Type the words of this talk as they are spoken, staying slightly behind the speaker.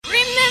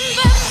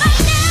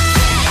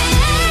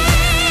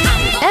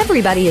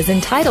Everybody is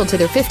entitled to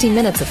their 15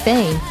 minutes of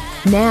fame.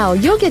 Now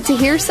you'll get to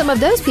hear some of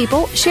those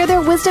people share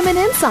their wisdom and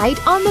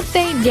insight on the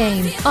Fame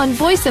Game on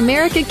Voice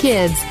America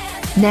Kids.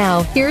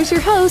 Now, here's your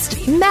host,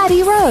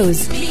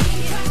 MaddieRose.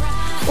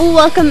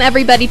 Welcome,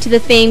 everybody, to the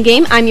Fame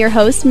Game. I'm your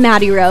host,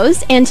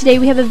 MaddieRose, and today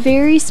we have a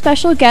very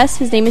special guest.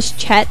 His name is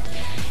Chet,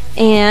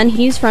 and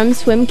he's from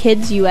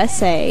SWIMkids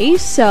USA.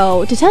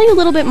 So, to tell you a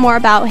little bit more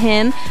about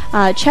him,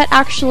 Chet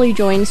actually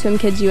joined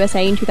SWIMkids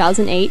USA in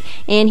 2008,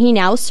 and he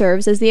now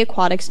serves as the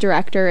Aquatics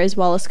Director, as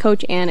well as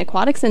coach and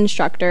aquatics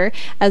instructor,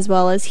 as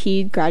well as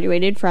he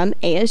graduated from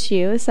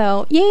ASU.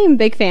 So, yay, I'm a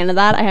big fan of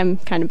that. I am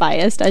kind of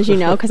biased, as you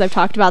know, because I've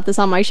talked about this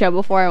on my show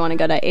before. I want to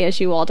go to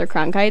ASU Walter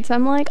Cronkite, so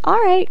I'm like,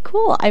 all right,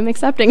 cool, I'm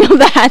accepting of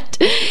that.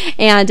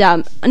 And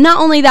not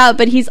only that,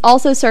 but he's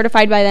also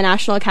certified by the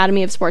National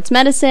Academy of Sports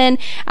Medicine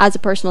as a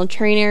personal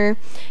trainer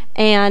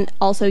and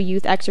also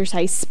youth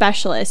exercise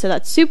specialist. So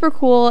that's super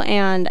cool,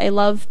 and I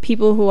love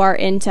people who are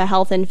into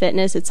health and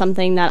fitness. It's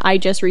something that I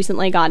just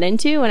recently got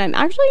into, and I'm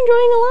actually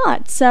enjoying a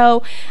lot.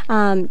 So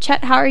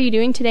Chet, how are you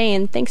doing today,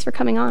 and thanks for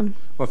coming on?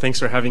 Well, thanks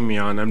for having me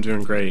on. I'm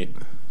doing great.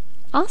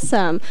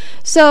 Awesome.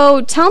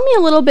 So tell me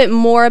a little bit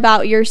more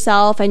about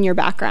yourself and your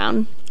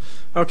background.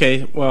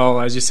 Okay,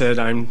 well, as you said,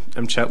 I'm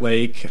Chet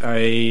Lake.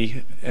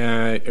 I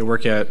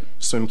work at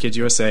SWIMkids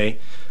USA.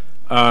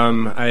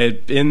 I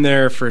had been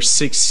there for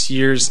 6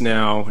 years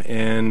now,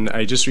 and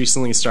I just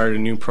recently started a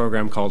new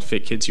program called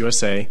Fit Kids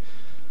USA.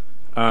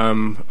 I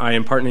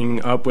am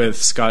partnering up with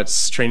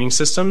Scott's Training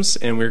Systems,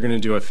 and we're going to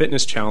do a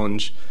fitness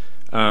challenge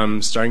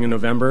starting in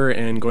November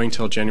and going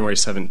till January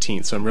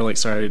 17th. So I'm really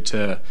excited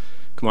to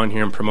come on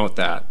here and promote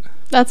that.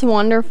 That's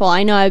wonderful.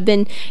 I know I've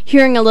been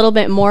hearing a little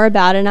bit more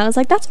about it, and I was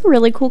like, that's a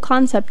really cool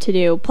concept to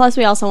do. Plus,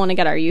 we also want to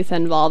get our youth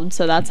involved,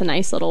 so that's a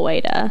nice little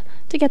way to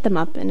get them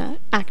up and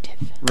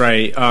active.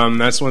 Right.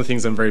 That's one of the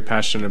things I'm very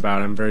passionate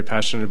about. I'm very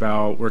passionate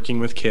about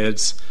working with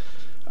kids.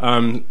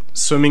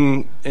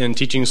 Swimming and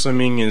teaching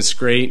swimming is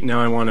great.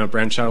 Now I want to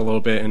branch out a little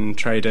bit and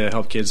try to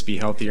help kids be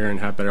healthier and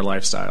have better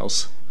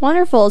lifestyles.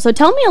 Wonderful. So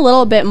tell me a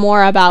little bit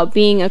more about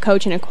being a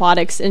coach and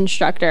aquatics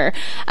instructor.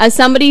 As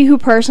somebody who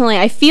personally,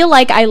 I feel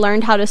like I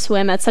learned how to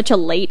swim at such a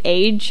late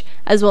age,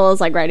 as well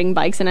as like riding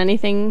bikes and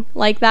anything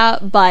like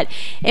that, but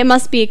it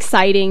must be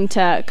exciting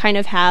to kind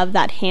of have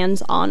that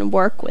hands-on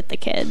work with the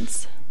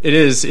kids. It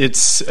is.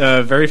 It's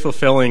a very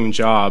fulfilling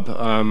job.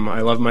 I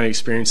love my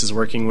experiences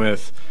working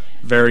with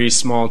very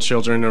small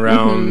children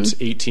around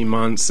 18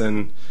 months,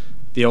 and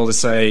the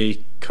oldest I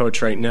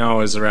coach right now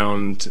is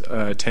around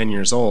 10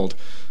 years old.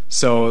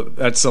 So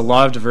that's a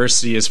lot of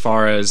diversity as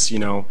far as, you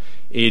know,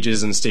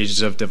 ages and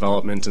stages of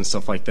development and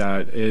stuff like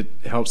that. It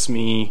helps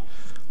me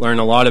learn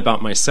a lot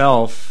about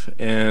myself,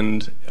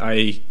 and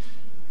I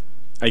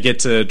get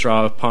to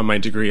draw upon my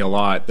degree a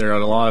lot. There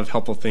are a lot of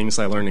helpful things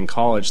I learned in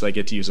college that I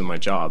get to use in my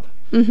job.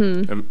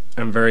 I'm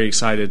very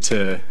excited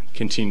to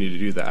continue to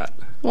do that.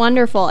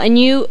 Wonderful. And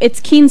it's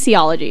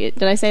kinesiology.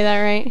 Did I say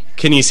that right?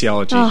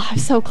 Kinesiology. Oh, I'm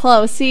so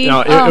close. See? No,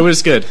 it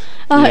was good.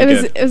 Oh,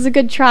 it was a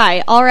good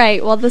try. All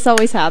right. Well, this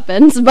always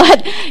happens.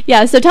 But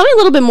yeah, so tell me a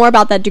little bit more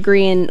about that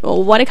degree and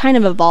what it kind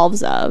of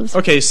evolves of.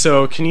 Okay,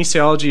 so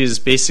kinesiology is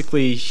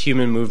basically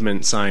human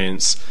movement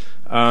science.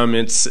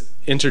 It's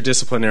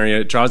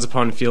interdisciplinary. It draws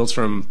upon fields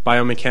from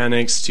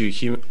biomechanics to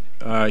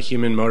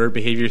human motor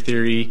behavior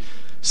theory,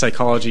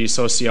 psychology,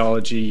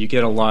 sociology. You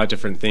get a lot of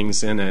different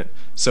things in it.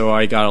 So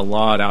I got a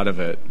lot out of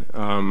it.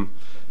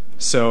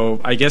 So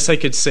I guess I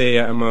could say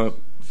I'm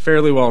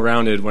fairly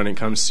well-rounded when it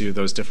comes to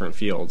those different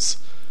fields.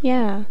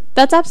 Yeah,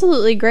 that's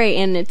absolutely great,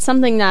 and it's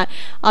something that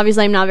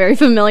obviously I'm not very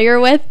familiar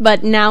with,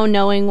 but now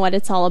knowing what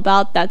it's all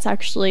about, that's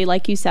actually,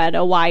 like you said,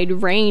 a wide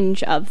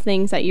range of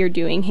things that you're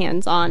doing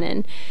hands-on,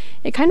 and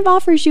it kind of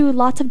offers you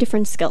lots of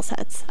different skill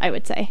sets, I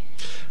would say.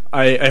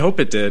 I hope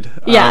it did.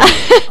 Yeah.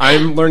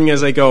 I'm learning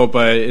as I go,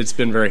 but it's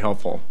been very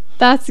helpful.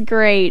 That's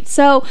great.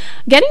 So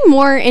getting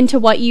more into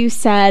what you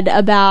said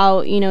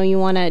about, you know, you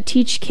want to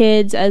teach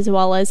kids as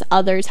well as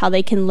others how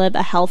they can live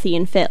a healthy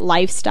and fit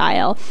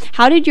lifestyle.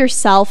 How did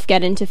yourself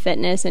get into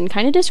fitness, and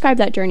kind of describe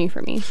that journey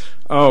for me?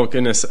 Oh,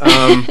 goodness.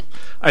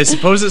 I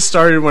suppose it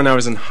started when I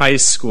was in high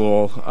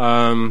school.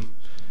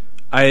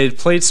 I had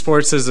played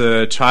sports as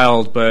a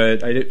child,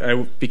 but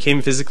I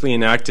became physically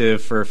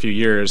inactive for a few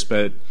years,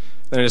 but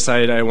then I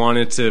decided I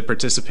wanted to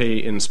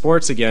participate in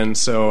sports again,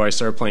 so I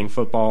started playing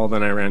football.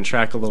 Then I ran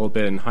track a little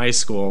bit in high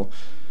school,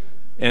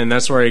 and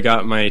that's where I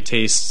got my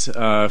taste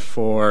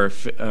for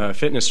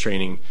fitness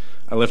training.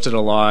 I lifted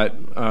a lot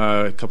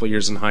a couple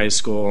years in high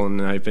school,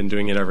 and I've been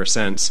doing it ever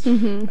since.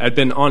 I've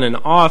been on and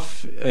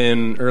off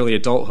in early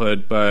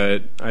adulthood,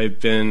 but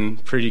I've been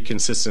pretty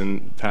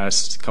consistent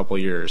past couple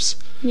years.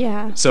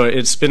 Yeah. So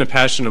it's been a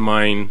passion of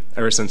mine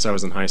ever since I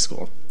was in high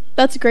school.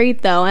 That's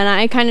great, though, and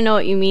I kind of know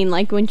what you mean,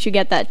 like, once you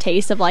get that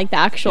taste of, like, the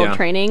actual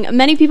training.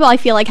 Many people, I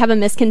feel like, have a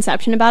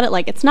misconception about it,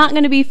 like, it's not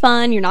going to be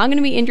fun, you're not going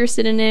to be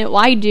interested in it,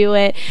 why do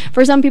it?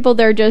 For some people,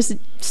 they're just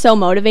so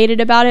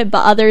motivated about it,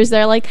 but others,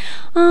 they're like,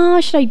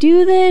 oh, should I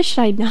do this?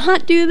 Should I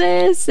not do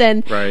this?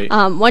 And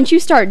once you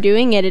start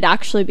doing it, it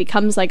actually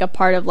becomes, like, a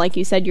part of, like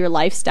you said, your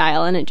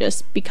lifestyle, and it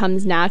just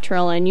becomes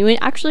natural, and you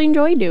actually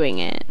enjoy doing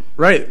it.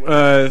 Right.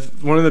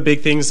 One of the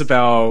big things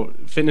about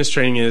fitness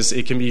training is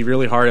it can be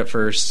really hard at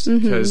first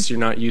because you're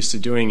not used to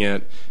doing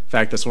it. In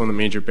fact, that's one of the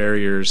major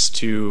barriers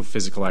to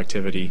physical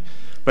activity.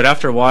 But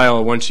after a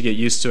while, once you get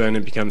used to it and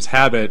it becomes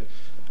habit,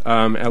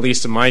 at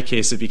least in my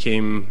case, it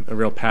became a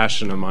real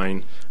passion of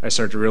mine. I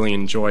started to really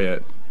enjoy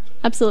it.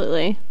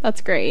 Absolutely.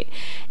 That's great.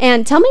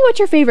 And tell me what's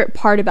your favorite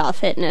part about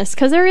fitness,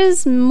 because there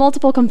is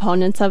multiple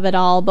components of it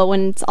all, but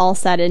when it's all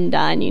said and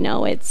done, you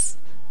know, it's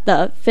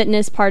the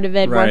fitness part of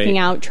it, working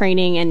out,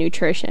 training, and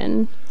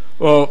nutrition.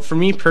 Well, for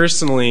me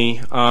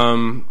personally,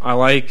 I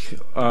like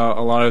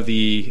a lot of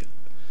the,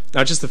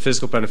 not just the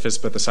physical benefits,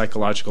 but the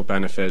psychological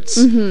benefits.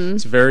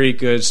 It's a very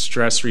good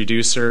stress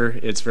reducer.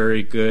 It's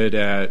very good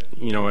at,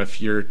 you know,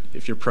 if you're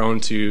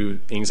prone to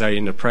anxiety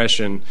and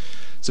depression,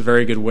 it's a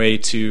very good way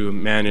to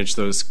manage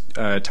those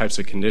types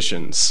of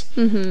conditions.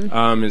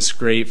 It's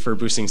great for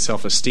boosting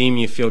self-esteem.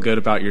 You feel good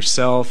about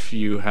yourself.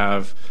 You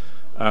have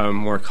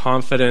more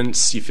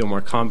confidence, you feel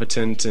more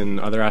competent in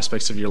other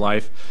aspects of your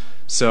life.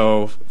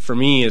 So for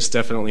me, it's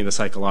definitely the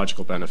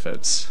psychological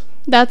benefits.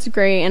 That's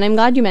great, and I'm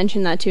glad you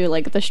mentioned that too,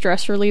 like the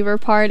stress reliever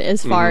part,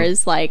 as far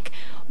as like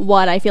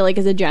what I feel like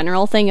is a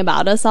general thing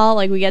about us all.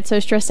 Like, we get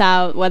so stressed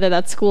out, whether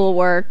that's school,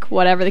 work,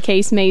 whatever the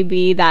case may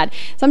be, that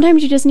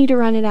sometimes you just need to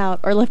run it out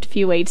or lift a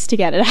few weights to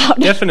get it out.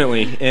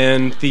 Definitely.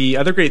 And the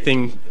other great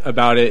thing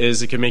about it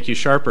is it can make you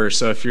sharper.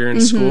 So if you're in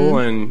school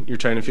and you're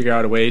trying to figure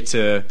out a way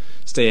to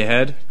stay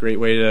ahead, great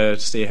way to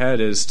stay ahead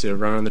is to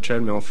run on the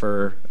treadmill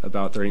for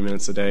about 30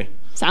 minutes a day.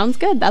 Sounds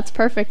good. That's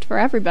perfect for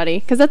everybody,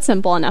 because that's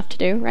simple enough to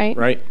do, right?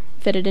 Right.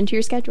 Fit it into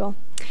your schedule.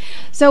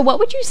 So what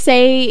would you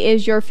say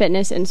is your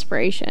fitness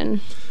inspiration?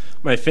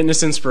 My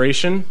fitness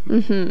inspiration?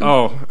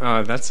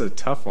 That's a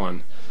tough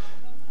one.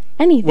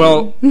 Anything.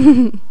 Well,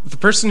 the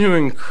person who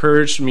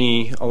encouraged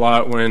me a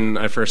lot when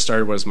I first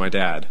started was my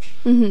dad.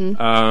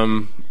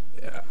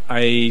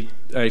 I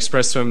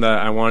expressed to him that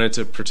I wanted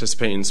to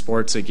participate in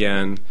sports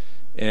again,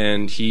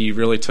 and he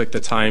really took the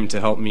time to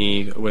help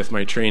me with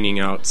my training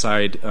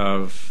outside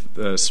of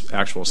the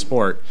actual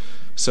sport.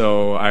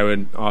 So I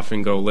would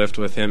often go lift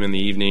with him in the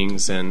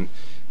evenings, and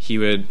he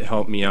would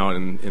help me out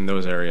in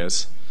those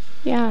areas.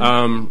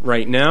 Yeah.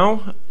 Right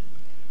now,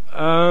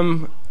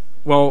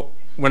 well,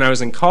 when I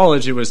was in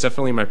college, it was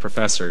definitely my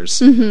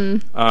professors.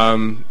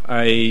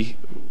 I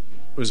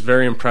was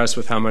very impressed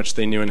with how much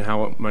they knew and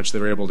how much they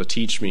were able to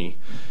teach me.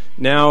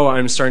 Now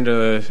I'm starting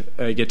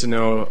to get to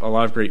know a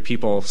lot of great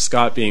people,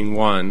 Scott being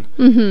one.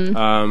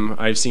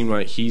 I've seen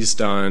what he's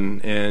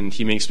done, and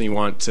he makes me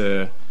want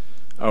to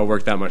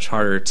work that much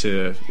harder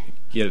to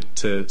get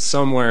to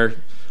somewhere,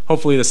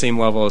 hopefully the same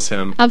level as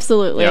him.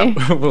 Absolutely.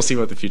 Yeah, we'll see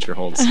what the future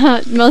holds.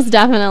 Most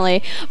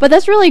definitely. But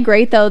that's really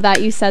great, though,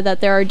 that you said that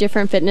there are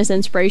different fitness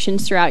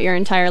inspirations throughout your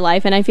entire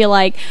life. And I feel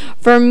like,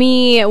 for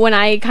me, when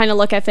I kind of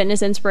look at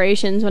fitness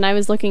inspirations, when I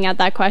was looking at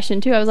that question,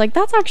 too, I was like,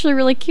 that's actually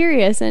really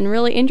curious and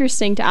really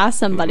interesting to ask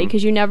somebody,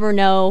 because you never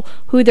know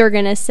who they're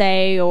going to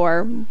say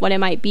or what it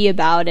might be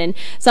about. And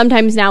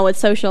sometimes now with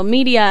social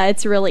media,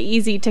 it's really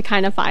easy to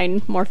kind of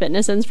find more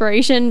fitness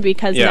inspiration,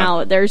 because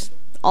now there's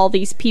all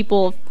these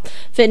people,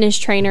 fitness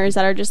trainers,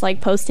 that are just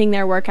like posting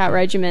their workout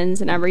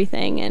regimens and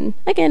everything. And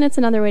again, it's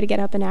another way to get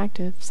up and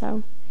active.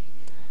 So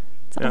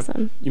it's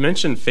awesome. You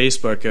mentioned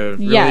Facebook. A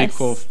really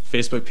cool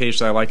Facebook page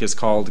that I like is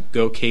called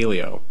Go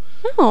Kaleo.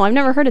 Oh, I've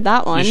never heard of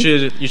that one.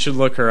 You should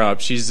look her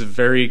up. She's she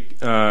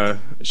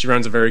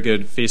runs a very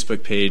good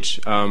Facebook page.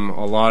 A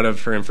lot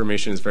of her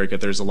information is very good.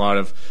 There's a lot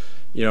of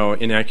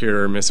inaccurate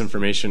or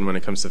misinformation when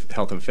it comes to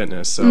health and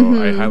fitness.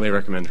 So I highly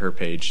recommend her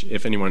page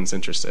if anyone's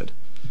interested.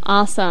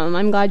 Awesome.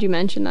 I'm glad you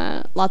mentioned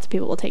that. Lots of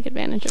people will take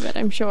advantage of it,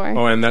 I'm sure.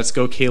 Oh, and that's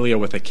Go Kaleo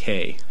with a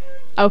K.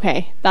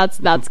 Okay,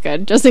 that's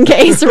good, just in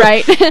case,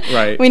 right?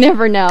 Right. We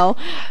never know.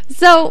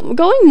 So,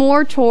 going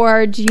more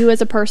towards you as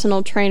a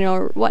personal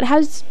trainer, what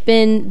has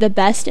been the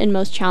best and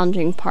most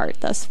challenging part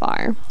thus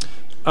far?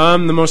 The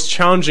most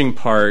challenging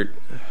part,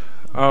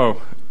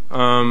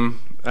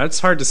 that's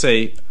hard to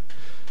say.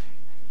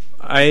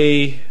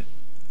 I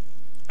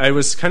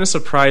was kind of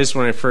surprised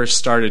when I first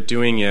started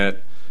doing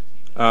it,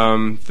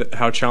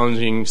 how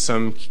challenging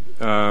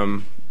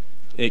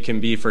it can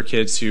be for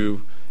kids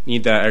who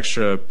need that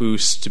extra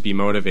boost to be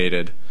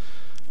motivated.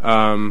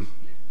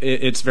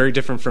 It's very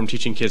different from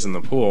teaching kids in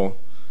the pool,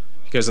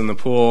 because in the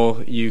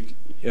pool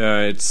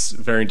it's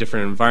a very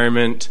different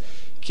environment.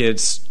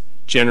 Kids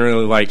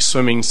generally like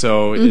swimming,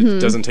 so it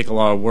doesn't take a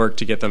lot of work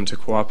to get them to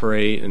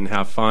cooperate and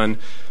have fun.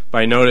 But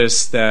I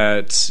noticed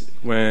that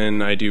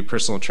when I do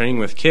personal training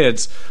with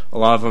kids, a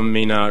lot of them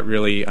may not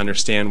really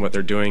understand what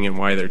they're doing and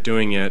why they're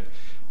doing it,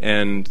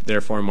 and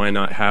therefore might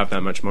not have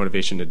that much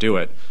motivation to do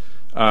it.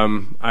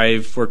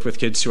 I've worked with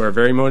kids who are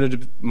very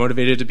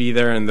motivated to be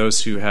there and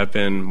those who have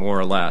been more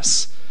or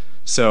less.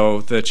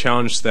 So the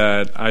challenge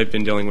that I've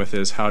been dealing with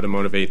is how to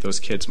motivate those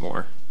kids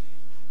more.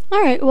 All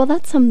right, well,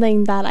 that's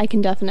something that I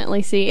can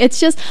definitely see. It's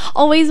just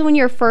always when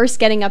you're first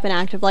getting up and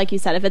active, like you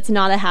said, if it's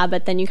not a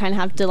habit, then you kind of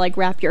have to like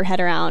wrap your head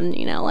around,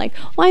 like,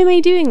 why am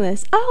I doing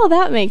this? Oh,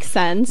 that makes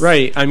sense.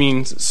 Right. I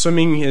mean,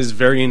 swimming is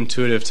very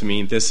intuitive to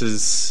me. This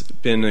has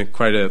been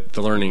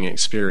the learning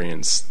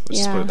experience. Let's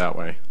just put it that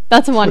way.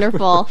 That's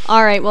wonderful.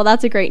 All right, well,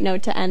 that's a great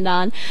note to end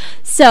on.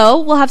 So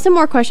we'll have some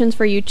more questions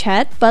for you,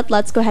 Chet, but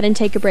let's go ahead and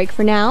take a break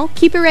for now.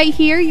 Keep it right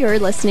here. You're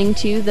listening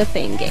to The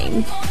Fame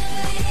Game.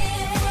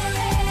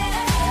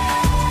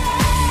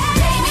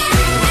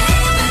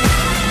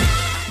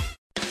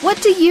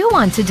 What do you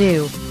want to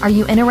do? Are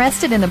you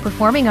interested in the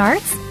performing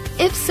arts?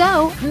 If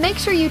so, make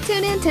sure you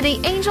tune in to the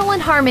Angel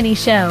and Harmony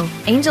Show.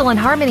 Angel and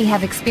Harmony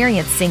have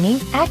experience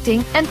singing,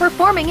 acting, and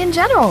performing in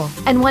general,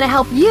 and want to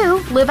help you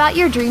live out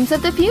your dreams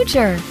of the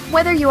future.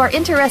 Whether you are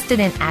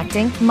interested in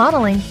acting,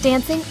 modeling,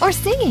 dancing, or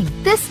singing,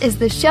 this is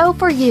the show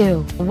for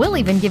you. We'll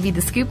even give you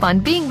the scoop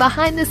on being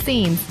behind the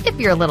scenes if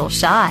you're a little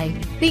shy.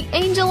 The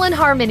Angel and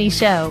Harmony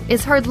Show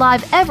is heard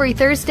live every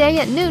Thursday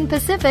at noon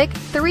Pacific,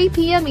 3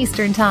 p.m.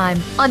 Eastern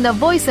Time on the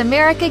Voice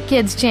America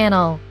Kids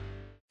channel.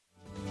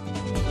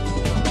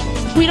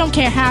 We don't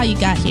care how you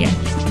got here.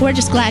 We're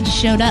just glad you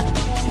showed up.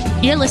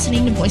 You're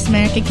listening to Voice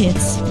America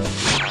Kids.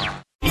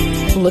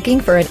 Looking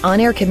for an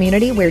on-air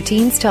community where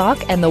teens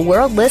talk and the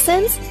world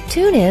listens?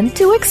 Tune in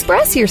to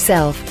Express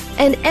Yourself,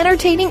 an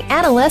entertaining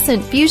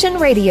adolescent fusion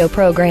radio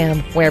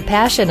program where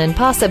passion and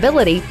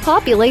possibility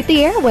populate the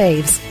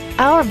airwaves.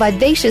 Our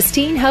vivacious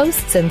teen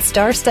hosts and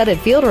star-studded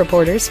field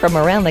reporters from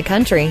around the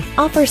country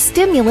offer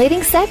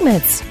stimulating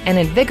segments and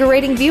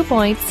invigorating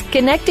viewpoints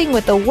connecting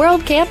with the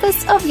world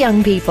campus of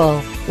young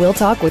people. We'll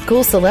talk with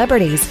cool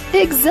celebrities,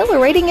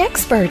 exhilarating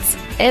experts,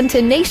 and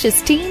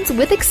tenacious teens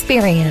with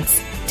experience.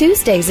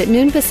 Tuesdays at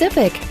noon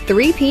Pacific,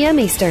 3 p.m.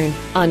 Eastern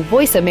on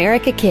Voice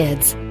America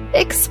Kids.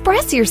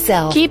 Express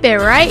yourself. Keep it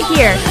right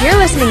here. You're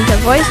listening to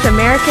Voice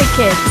America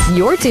Kids.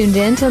 You're tuned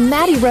in to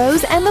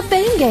MaddieRose and the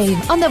Fame Game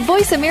on the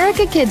Voice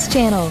America Kids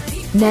channel.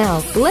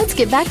 Now, let's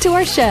get back to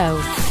our show.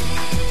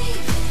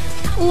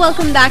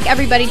 Welcome back,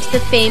 everybody, to the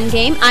Fame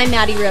Game. I'm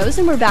MaddieRose,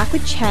 and we're back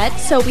with Chet.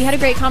 So we had a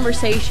great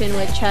conversation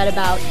with Chet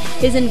about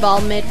his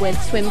involvement with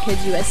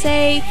SWIMkids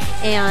USA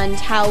and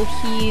how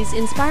he's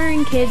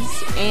inspiring kids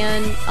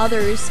and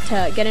others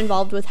to get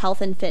involved with health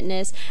and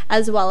fitness,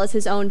 as well as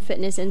his own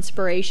fitness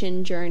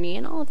inspiration journey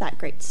and all of that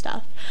great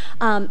stuff.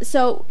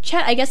 So,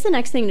 Chet, I guess the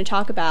next thing to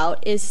talk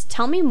about is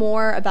tell me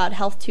more about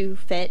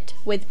Health2Fit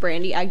with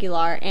Brandy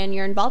Aguilar and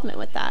your involvement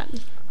with that.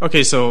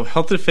 Okay, so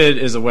Health2Fit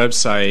is a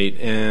website,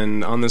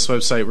 and on this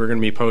website we're going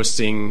to be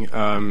posting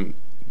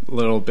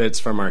little bits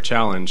from our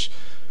challenge.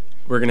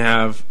 We're going to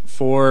have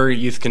 4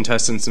 youth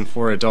contestants and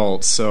 4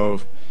 adults,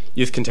 so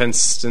youth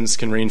contestants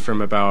can range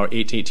from about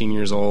 8 to 18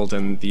 years old,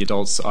 and the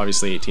adults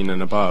obviously 18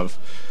 and above.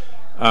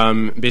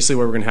 Basically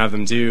what we're going to have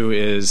them do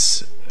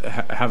is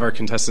have our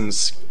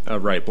contestants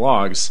write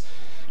blogs,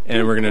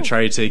 and we're going to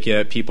try to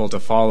get people to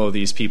follow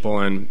these people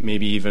and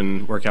maybe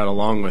even work out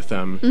along with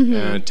them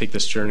and take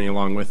this journey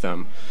along with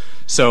them.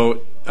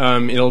 So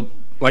it'll,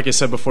 like I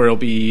said before, it'll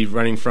be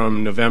running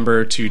from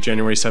November to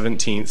January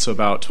 17th, so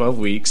about 12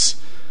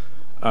 weeks.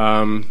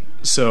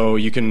 So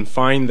you can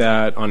find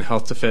that on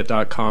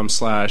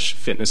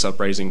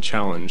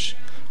health2fit.com/fitnessuprisingchallenge. I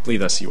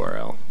believe that's the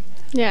URL.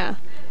 Yeah.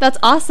 That's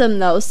awesome,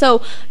 though.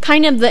 So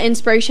kind of the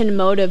inspiration and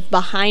motive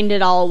behind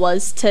it all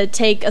was to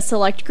take a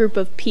select group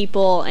of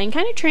people and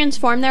kind of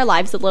transform their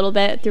lives a little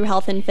bit through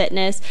health and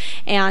fitness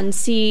and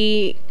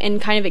see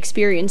and kind of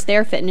experience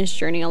their fitness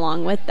journey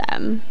along with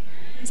them.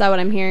 Is that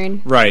what I'm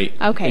hearing? Right.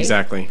 Okay.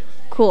 Exactly.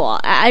 Cool.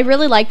 I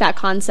really like that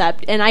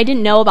concept, and I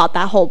didn't know about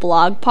that whole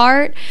blog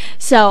part,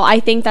 so I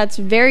think that's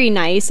very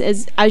nice,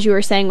 as you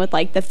were saying, with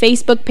like the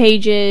Facebook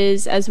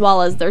pages, as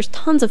well as there's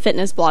tons of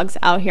fitness blogs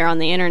out here on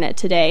the internet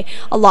today.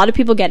 A lot of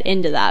people get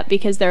into that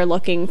because they're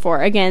looking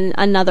for, again,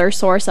 another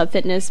source of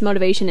fitness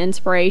motivation,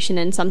 inspiration,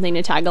 and something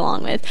to tag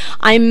along with.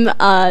 I'm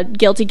a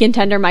guilty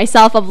contender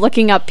myself of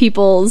looking up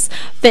people's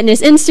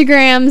fitness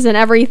Instagrams and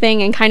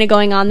everything and kind of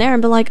going on there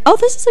and be like, oh,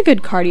 this is a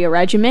good cardio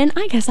regimen.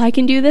 I guess I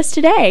can do this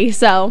today.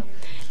 So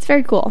it's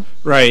very cool.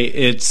 Right.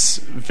 It's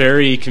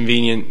very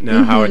convenient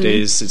now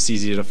nowadays. It's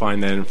easy to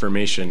find that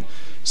information.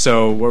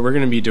 So what we're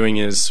going to be doing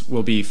is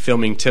we'll be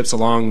filming tips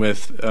along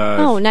with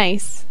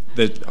nice.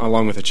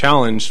 Along with a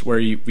challenge where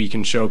we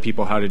can show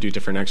people how to do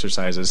different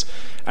exercises.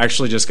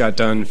 Actually just got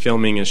done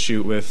filming a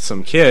shoot with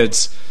some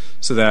kids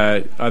so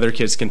that other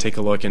kids can take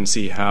a look and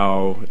see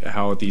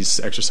how these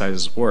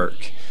exercises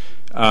work.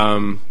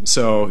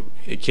 So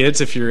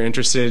kids, if you're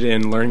interested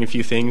in learning a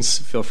few things,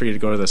 feel free to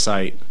go to the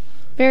site.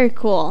 Very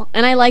cool.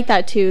 And I like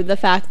that too, the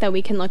fact that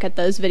we can look at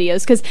those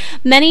videos, because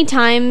many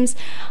times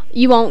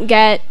you won't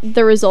get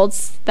the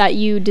results that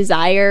you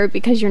desire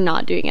because you're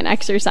not doing an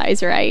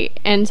exercise right.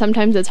 And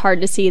sometimes it's hard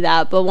to see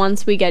that, but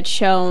once we get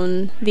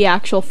shown the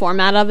actual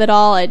format of it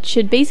all, it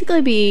should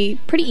basically be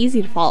pretty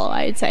easy to follow,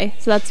 I'd say.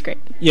 So that's great.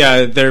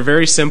 Yeah, they're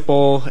very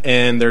simple,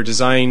 and they're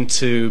designed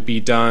to be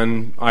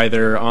done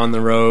either on the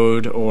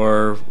road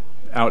or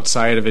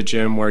outside of a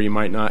gym where you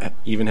might not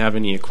even have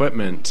any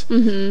equipment.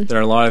 There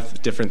are a lot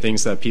of different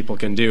things that people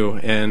can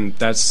do, and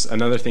that's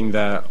another thing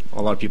that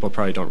a lot of people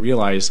probably don't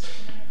realize.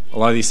 A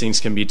lot of these things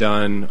can be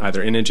done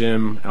either in a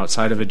gym,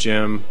 outside of a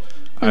gym,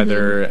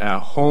 either at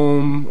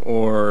home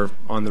or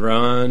on the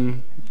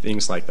run,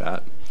 things like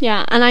that.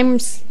 Yeah, and I'm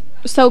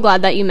so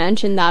glad that you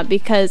mentioned that,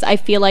 because I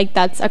feel like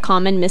that's a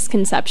common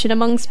misconception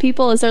amongst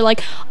people, is they're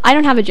like, I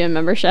don't have a gym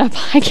membership,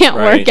 I can't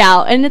work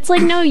out. And it's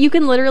like, no, you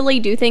can literally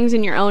do things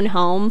in your own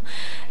home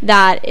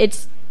that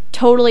it's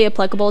totally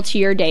applicable to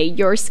your day,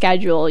 your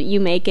schedule. You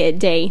make it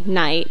day,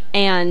 night,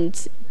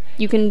 and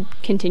you can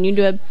continue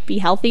to be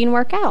healthy and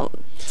work out.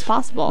 It's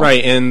possible.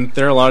 Right, and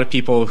there are a lot of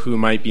people who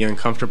might be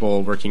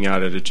uncomfortable working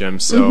out at a gym.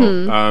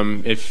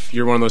 So if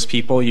you're one of those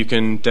people, you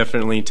can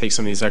definitely take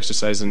some of these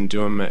exercises and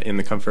do them in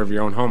the comfort of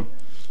your own home.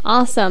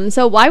 Awesome.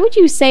 So why would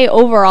you say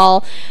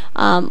overall,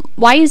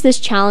 why is this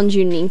challenge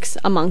unique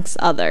amongst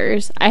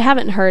others? I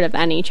haven't heard of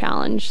any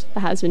challenge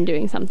that has been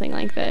doing something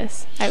like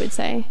this, I would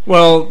say.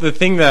 Well, the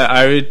thing that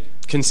I would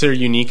consider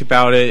unique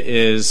about it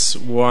is,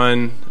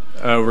 one,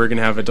 we're going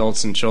to have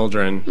adults and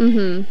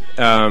children.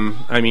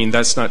 I mean,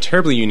 that's not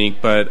terribly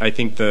unique, but I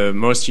think the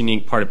most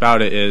unique part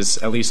about it is,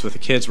 at least with the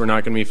kids, we're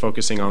not going to be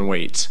focusing on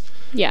weight.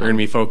 Yeah. We're going to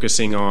be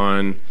focusing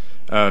on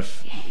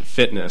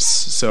fitness,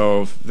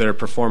 so their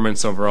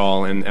performance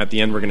overall, and at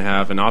the end we're going to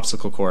have an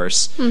obstacle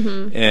course,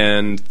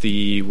 and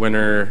the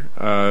winner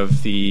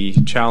of the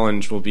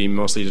challenge will be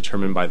mostly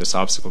determined by this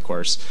obstacle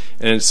course,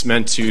 and it's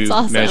meant to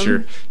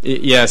measure.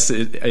 Yes,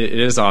 it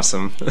is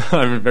awesome.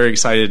 I'm very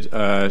excited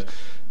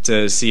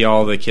to see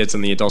all the kids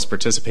and the adults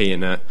participate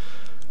in it.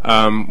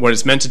 What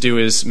it's meant to do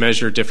is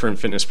measure different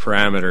fitness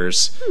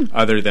parameters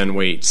other than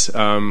weight.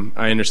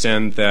 I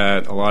understand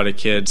that a lot of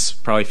kids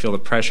probably feel the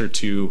pressure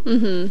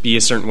to be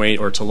a certain weight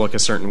or to look a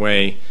certain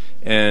way,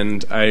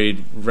 and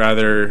I'd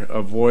rather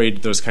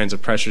avoid those kinds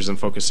of pressures and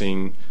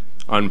focusing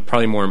on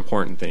probably more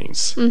important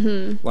things,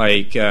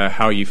 like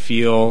how you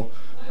feel,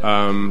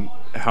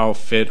 how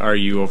fit are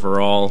you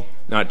overall,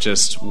 not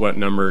just what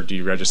number do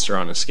you register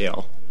on a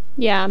scale.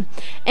 Yeah,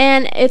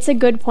 and it's a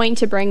good point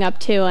to bring up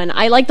too, and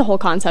I like the whole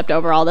concept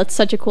overall. That's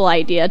such a cool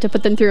idea, to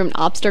put them through an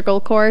obstacle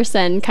course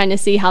and kind of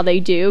see how they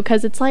do,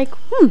 because it's like,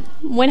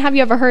 when have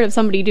you ever heard of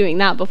somebody doing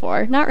that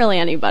before? Not really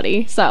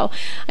anybody. So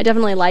I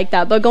definitely like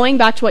that. But going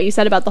back to what you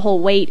said about the whole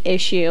weight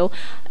issue,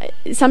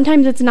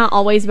 sometimes it's not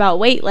always about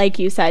weight. Like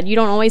you said, you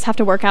don't always have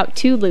to work out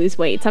to lose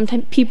weight.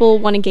 Sometimes people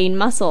want to gain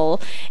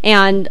muscle,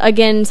 and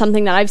again,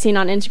 something that I've seen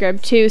on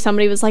Instagram too,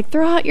 somebody was like,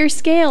 throw out your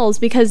scales,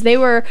 because they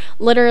were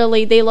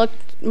literally, they looked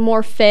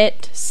more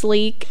fit,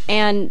 sleek,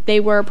 and they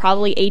were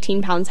probably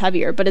 18 pounds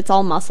heavier, but it's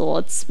all muscle.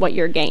 It's what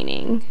you're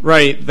gaining.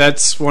 Right.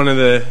 That's one of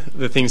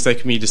the things that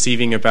can be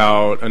deceiving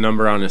about a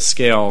number on a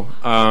scale.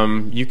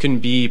 You can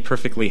be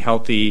perfectly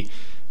healthy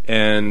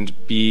and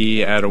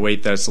be at a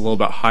weight that's a little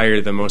bit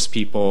higher than most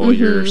people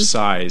your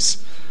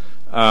size.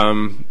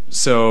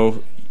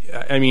 So,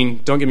 I mean,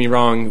 don't get me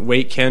wrong,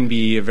 weight can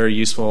be a very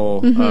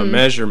useful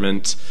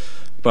measurement,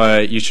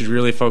 but you should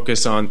really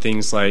focus on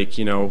things like,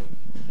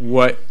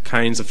 what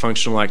kinds of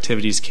functional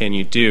activities can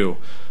you do?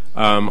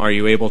 Are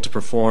you able to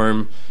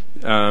perform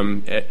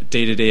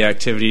day-to-day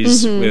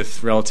activities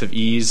with relative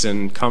ease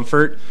and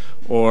comfort?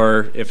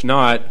 Or if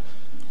not,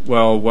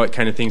 well, what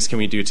kind of things can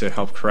we do to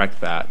help correct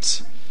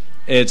that?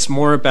 It's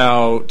more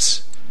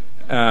about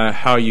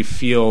how you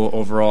feel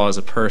overall as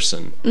a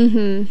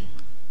person.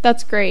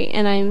 That's great,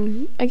 and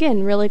I'm,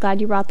 again, really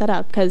glad you brought that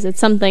up, because it's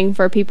something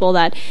for people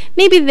that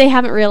maybe they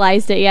haven't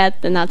realized it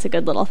yet, then that's a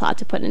good little thought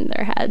to put into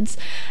their heads.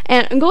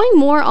 And going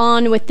more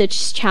on with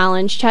this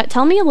challenge, Chet,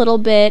 tell me a little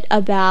bit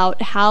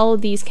about how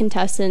these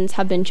contestants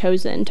have been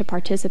chosen to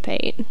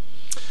participate.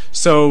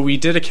 So we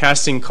did a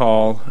casting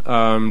call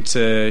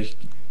to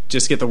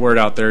just get the word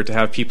out there, to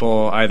have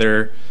people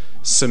either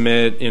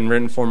submit in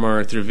written form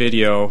or through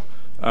video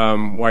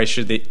why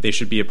they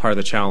should be a part of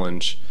the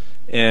challenge.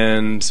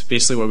 And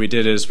basically what we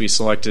did is we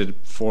selected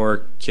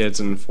 4 kids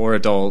and 4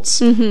 adults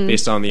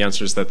based on the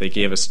answers that they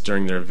gave us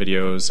during their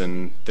videos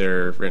and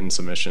their written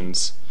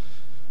submissions.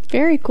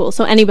 Very cool.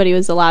 So anybody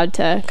was allowed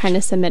to kind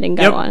of submit and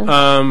go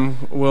on?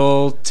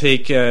 We'll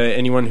take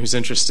anyone who's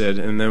interested,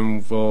 and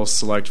then we'll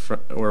select,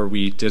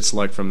 we did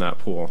select from that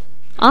pool.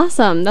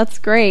 Awesome. That's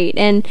great.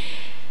 And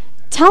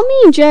tell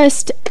me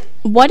just,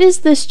 what is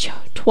this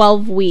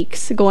 12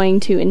 weeks going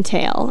to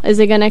entail? Is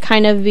it going to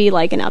kind of be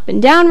like an up and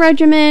down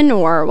regimen,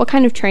 or what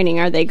kind of training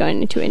are they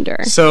going to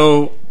endure?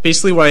 So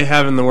basically what I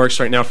have in the works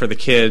right now for the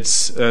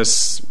kids,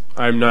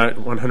 I'm not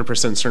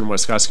 100% certain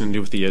what Scott's going to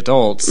do with the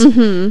adults,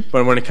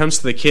 but when it comes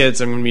to the kids,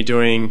 I'm going to be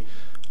doing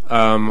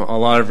a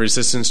lot of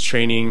resistance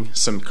training,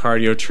 some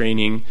cardio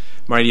training.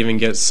 Might even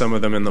get some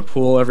of them in the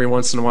pool every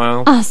once in a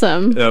while.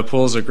 Awesome. The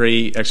pool's a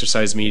great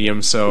exercise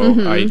medium,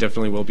 so I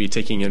definitely will be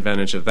taking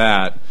advantage of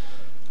that.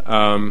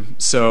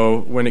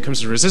 So when it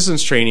comes to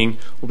resistance training,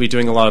 we'll be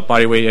doing a lot of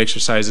body weight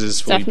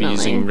exercises. We'll be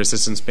using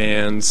resistance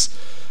bands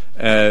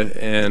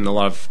and a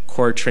lot of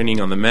core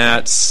training on the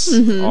mats,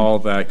 all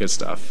that good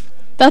stuff.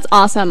 That's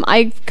awesome.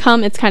 It's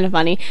kind of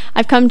funny.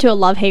 I've come to a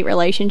love-hate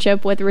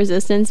relationship with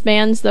resistance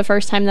bands. The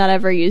first time that I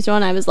ever used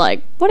one, I was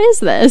like, what is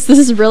this? This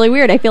is really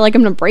weird. I feel like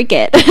I'm going to break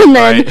it. And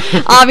then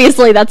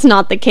obviously that's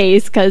not the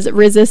case, because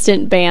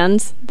resistant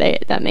bands,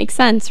 that makes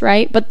sense,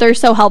 right? But they're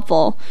so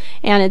helpful,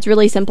 and it's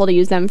really simple to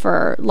use them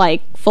for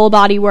like full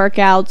body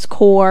workouts,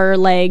 core,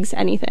 legs,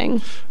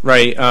 anything.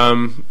 Right.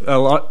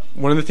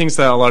 One of the things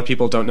that a lot of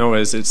people don't know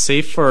is it's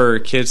safe for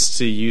kids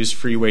to use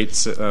free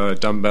weights,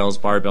 dumbbells,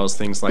 barbells,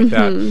 things like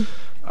that.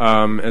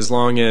 As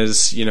long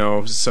as,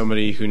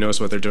 somebody who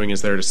knows what they're doing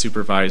is there to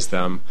supervise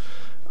them.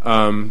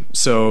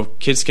 So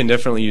kids can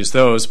definitely use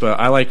those, but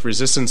I like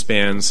resistance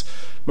bands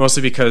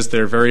mostly because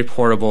they're very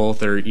portable,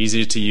 they're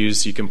easy to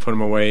use, you can put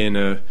them away in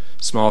a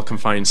small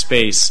confined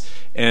space,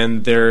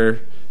 and they're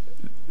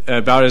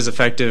about as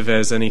effective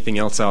as anything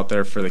else out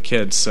there for the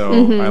kids, so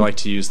I like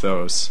to use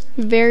those.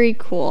 Very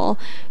cool.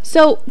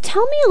 So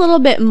tell me a little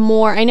bit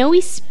more. I know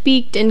we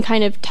speaked and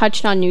kind of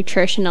touched on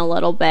nutrition a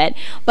little bit,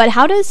 but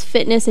how does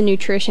fitness and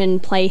nutrition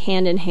play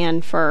hand in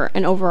hand for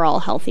an overall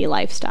healthy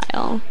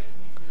lifestyle?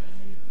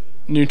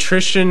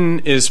 Nutrition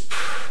is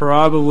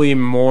probably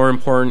more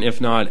important,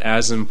 if not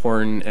as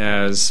important,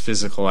 as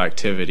physical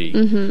activity.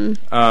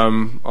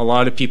 A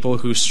lot of people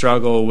who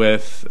struggle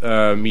with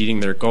meeting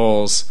their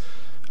goals,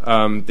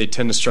 they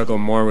tend to struggle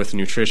more with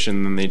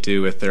nutrition than they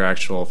do with their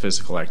actual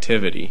physical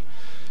activity.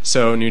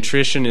 So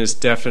nutrition is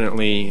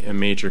definitely a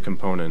major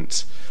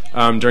component.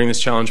 During this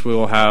challenge, we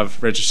will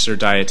have registered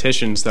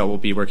dietitians that will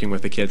be working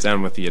with the kids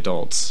and with the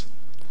adults.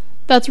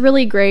 That's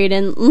really great,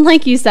 and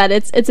like you said,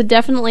 it's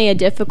definitely a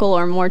difficult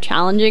or more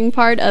challenging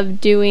part of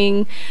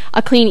doing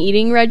a clean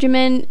eating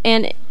regimen,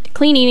 and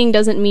clean eating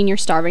doesn't mean you're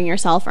starving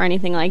yourself or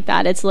anything like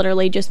that. It's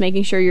literally just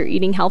making sure you're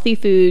eating healthy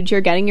foods, you're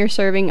getting your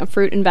serving of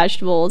fruit and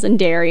vegetables and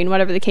dairy and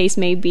whatever the case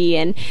may be,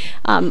 and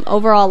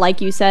overall,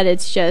 like you said,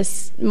 it's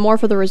just more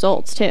for the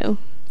results too.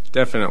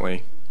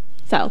 Definitely.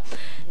 So,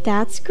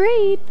 that's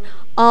great.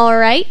 All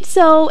right,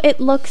 so it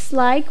looks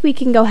like we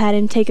can go ahead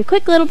and take a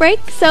quick little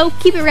break. So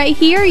keep it right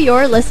here.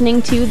 You're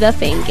listening to The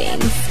Fame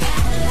Games.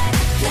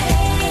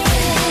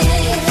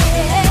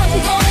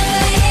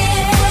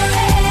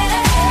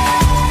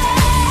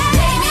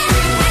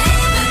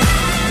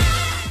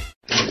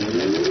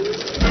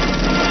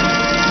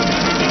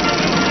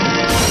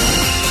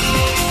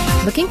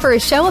 Looking for a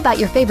show about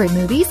your favorite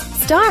movies,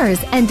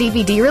 stars, and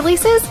DVD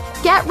releases?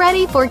 Get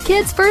ready for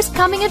Kids' First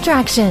Coming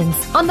Attractions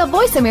on the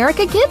Voice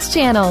America Kids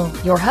channel.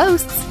 Your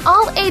hosts,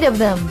 all 8 of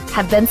them,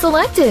 have been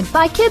selected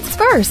by Kids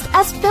First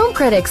as film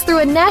critics through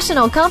a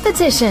national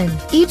competition.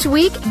 Each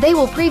week, they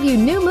will preview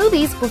new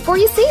movies before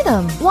you see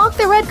them, walk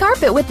the red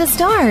carpet with the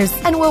stars,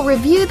 and will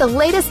review the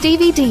latest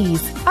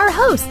DVDs. Our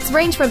hosts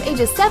range from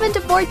ages 7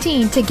 to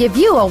 14 to give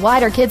you a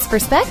wider kids'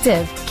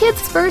 perspective.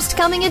 Kids' First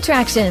Coming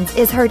Attractions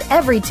is heard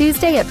every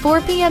Tuesday at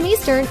 4 p.m.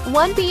 Eastern,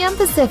 1 p.m.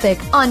 Pacific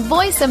on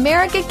Voice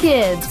America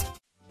Kids.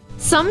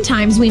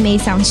 Sometimes we may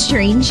sound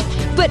strange,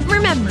 but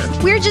remember,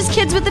 we're just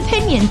kids with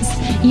opinions.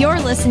 You're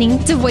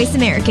listening to Voice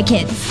America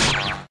Kids.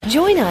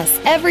 Join us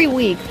every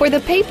week for the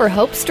Paper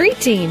Hope Street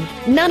Team.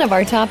 None of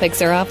our topics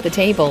are off the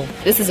table.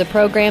 This is a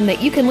program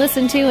that you can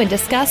listen to and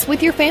discuss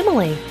with your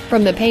family.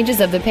 From the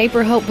pages of the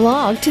Paper Hope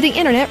blog to the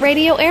internet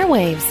radio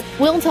airwaves,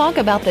 we'll talk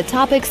about the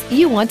topics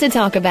you want to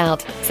talk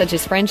about, such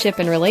as friendship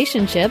and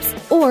relationships,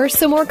 or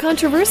some more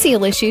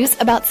controversial issues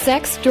about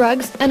sex,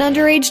 drugs, and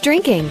underage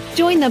drinking.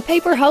 Join the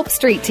Paper Hope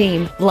Street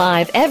Team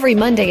live every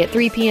Monday at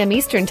 3 p.m.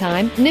 Eastern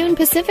Time, noon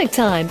Pacific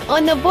Time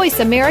on the Voice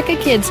America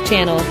Kids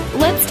channel.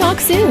 Let's talk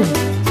soon.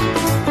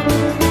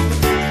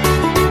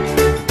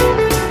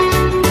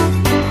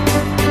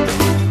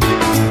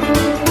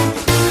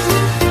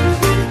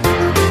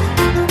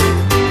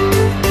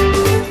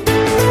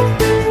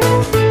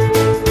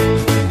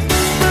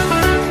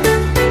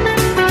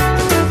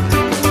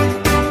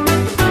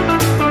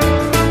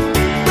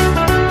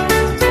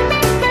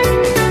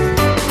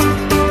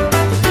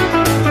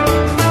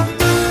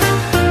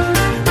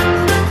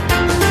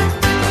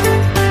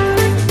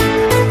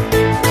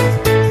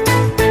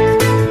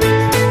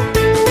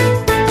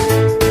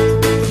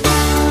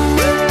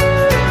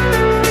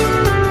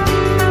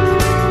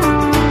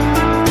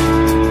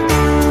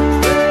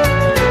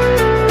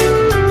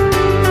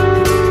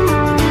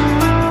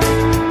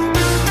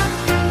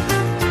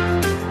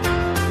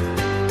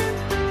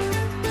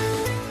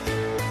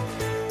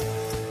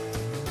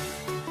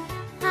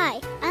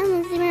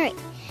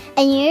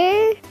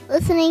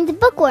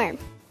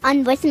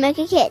 On Voice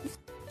America Kids.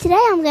 Today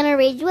I'm going to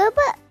read you a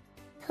book.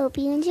 Hope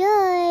you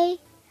enjoy.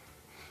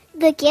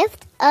 The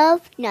Gift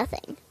of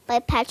Nothing by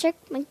Patrick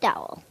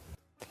McDowell.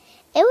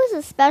 It was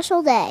a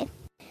special day,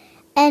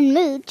 and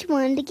Mooch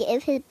wanted to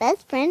give his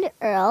best friend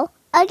Earl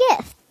a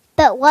gift.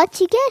 But what'd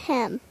you get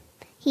him?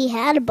 He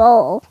had a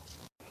bowl.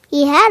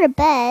 He had a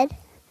bed.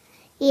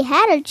 He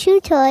had a chew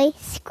toy.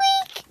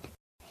 Squeak!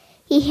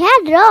 He had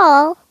it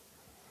all.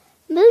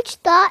 Mooch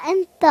thought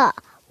and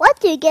thought. What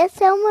do you get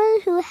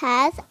someone who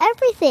has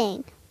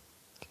everything?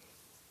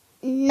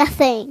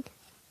 Nothing.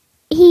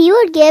 He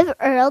would give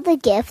Earl the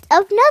gift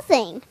of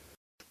nothing.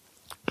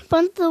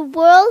 But the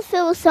world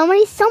filled with so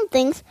many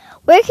somethings,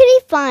 where could he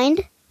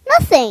find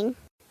nothing?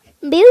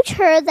 Mooch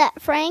heard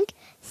that Frank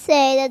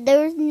say that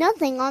there was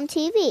nothing on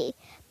TV,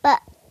 but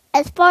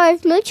as far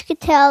as Mooch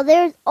could tell,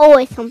 there was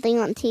always something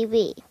on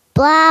TV.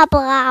 Blah,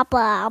 blah,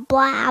 blah,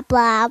 blah,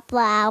 blah,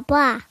 blah,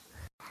 blah.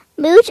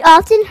 Mooch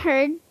often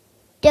heard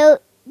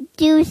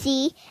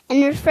Doozy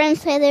and her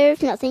friends say there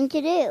was nothing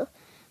to do,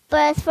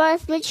 but as far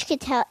as Mooch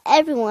could tell,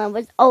 everyone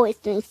was always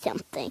doing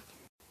something.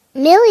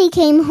 Millie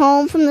came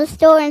home from the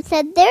store and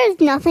said there is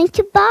nothing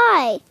to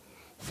buy,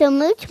 so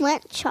Mooch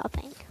went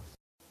shopping.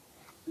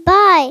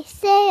 Buy,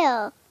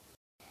 sale.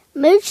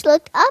 Mooch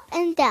looked up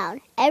and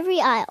down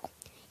every aisle.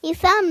 He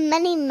found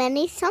many,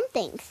 many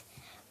somethings,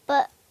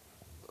 but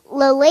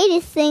the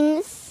latest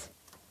things,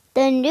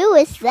 the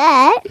newest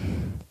that.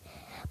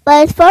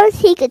 But as far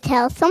as he could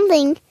tell,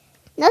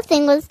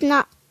 nothing was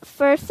not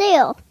for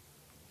sale.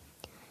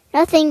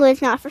 Nothing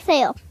was not for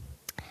sale.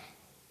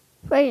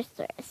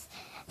 Registers.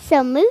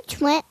 So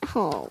Mooch went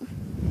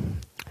home.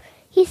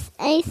 He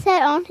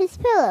sat on his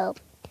pillow.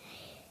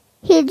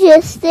 He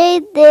just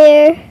stayed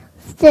there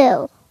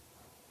still.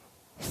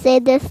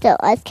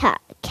 As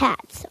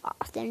cats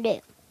often do.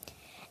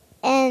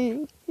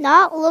 And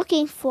not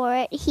looking for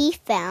it, he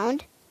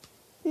found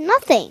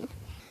nothing.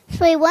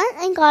 So he went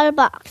and got a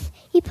box.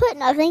 He put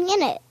nothing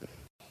in it.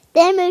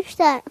 Then Mooch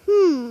thought,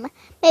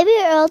 maybe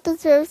Earl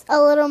deserves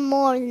a little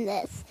more than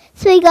this.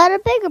 So he got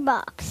a bigger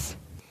box.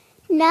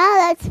 Now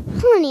that's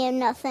plenty of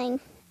nothing.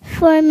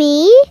 For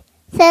me,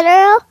 said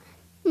Earl.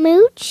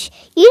 Mooch,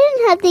 you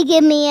didn't have to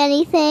give me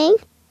anything.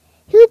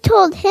 Who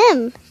told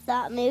him,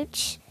 thought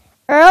Mooch.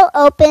 Earl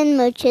opened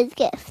Mooch's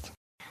gift.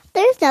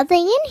 There's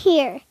nothing in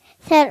here,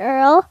 said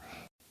Earl.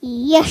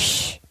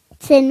 Yesh,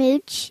 said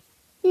Mooch.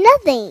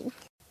 Nothing.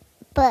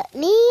 But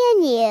me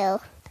and you.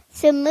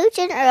 So Mooch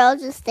and Earl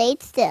just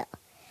stayed still,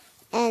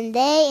 and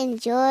they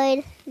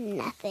enjoyed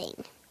nothing.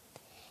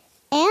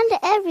 And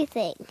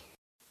everything.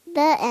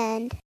 The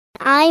end.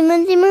 I'm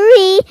Lindsay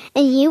Marie,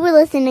 and you were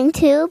listening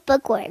to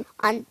Bookworm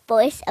on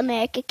Voice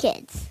America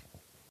Kids.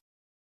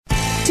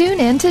 Tune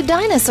in to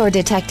Dinosaur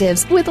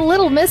Detectives with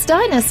Little Miss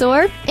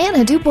Dinosaur,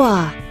 Anna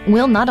Dubois.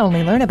 We'll not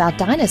only learn about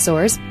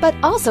dinosaurs, but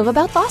also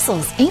about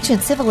fossils,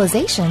 ancient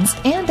civilizations,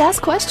 and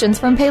ask questions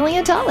from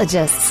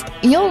paleontologists.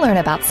 You'll learn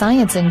about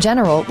science in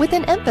general with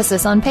an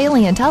emphasis on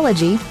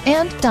paleontology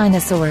and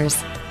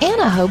dinosaurs.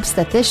 Anna hopes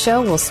that this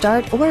show will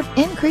start or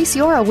increase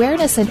your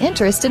awareness and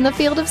interest in the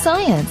field of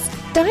science.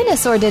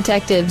 Dinosaur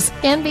Detectives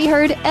can be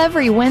heard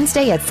every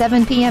Wednesday at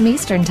 7 p.m.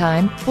 Eastern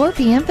Time, 4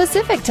 p.m.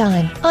 Pacific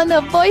Time on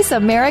the Voice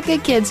America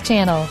Kids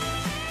channel.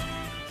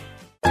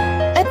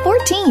 At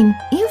 14,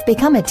 you've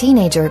become a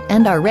teenager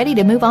and are ready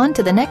to move on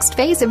to the next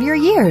phase of your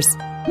years.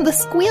 The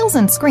squeals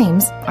and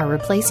screams are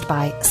replaced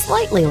by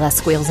slightly less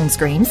squeals and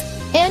screams,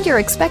 and you're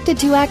expected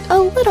to act a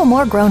little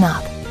more grown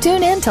up.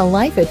 Tune in to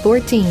Life at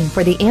 14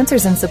 for the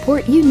answers and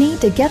support you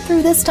need to get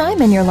through this time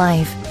in your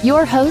life.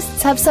 Your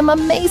hosts have some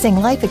amazing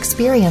life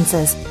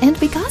experiences, and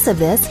because of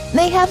this,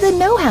 they have the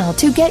know-how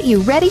to get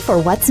you ready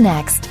for what's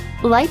next.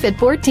 Life at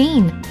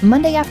 14,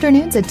 Monday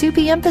afternoons at 2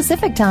 p.m.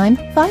 Pacific Time,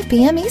 5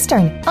 p.m.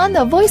 Eastern, on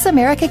the Voice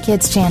America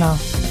Kids channel.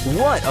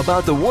 What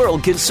about the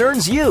world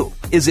concerns you?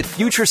 Is it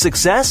future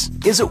success?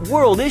 Is it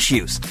world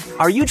issues?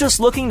 Are you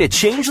just looking to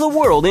change the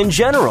world in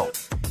general?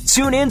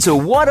 Tune in to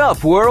What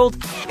Up, World?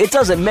 It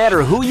doesn't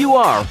matter who you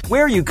are,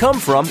 where you come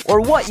from,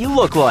 or what you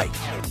look like.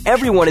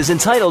 Everyone is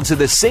entitled to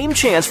the same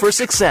chance for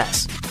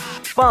success.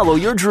 Follow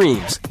your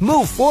dreams,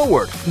 move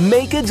forward,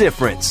 make a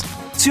difference.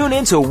 Tune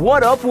in to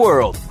What Up,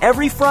 World?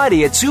 Every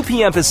Friday at 2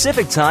 p.m.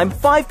 Pacific Time,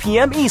 5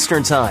 p.m.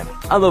 Eastern Time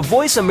on the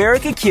Voice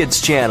America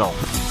Kids channel.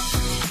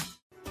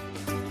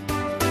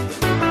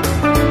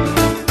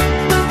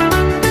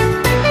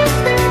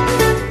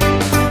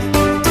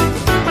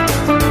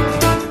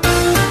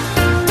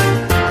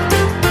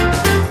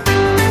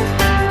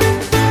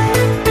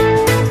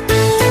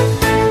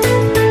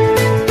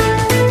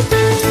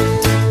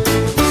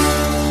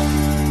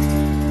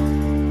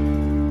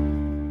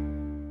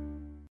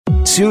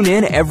 Tune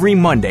in every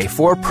Monday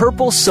for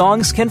Purple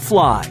Songs Can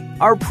Fly.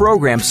 Our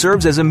program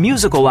serves as a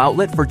musical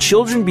outlet for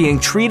children being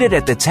treated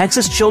at the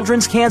Texas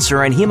Children's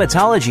Cancer and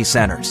Hematology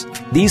Centers.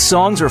 These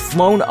songs are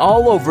flown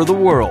all over the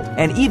world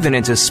and even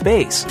into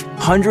space.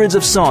 Hundreds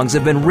of songs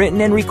have been written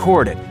and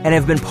recorded and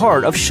have been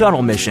part of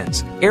shuttle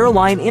missions,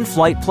 airline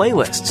in-flight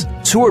playlists,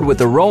 toured with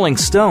the Rolling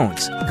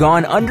Stones,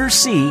 gone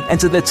undersea and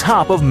to the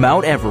top of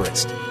Mount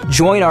Everest.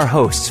 Join our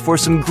hosts for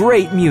some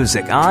great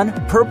music on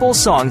Purple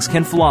Songs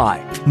Can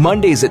Fly,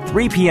 Mondays at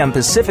 3 p.m.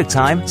 Pacific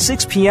Time,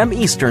 6 p.m.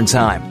 Eastern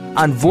Time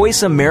on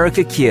Voice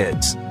America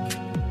Kids.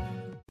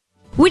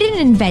 We didn't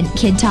invent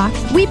Kid Talk,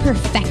 we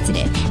perfected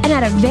it, and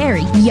at a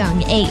very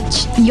young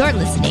age. You're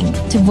listening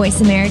to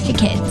Voice America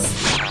Kids.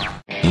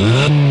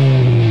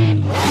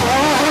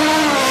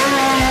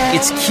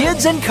 It's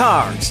Kids and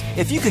Cars.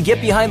 If you could get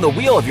behind the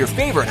wheel of your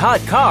favorite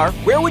hot car,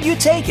 where would you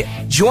take it?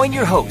 Join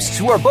your hosts,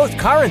 who are both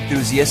car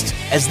enthusiasts,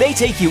 as they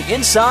take you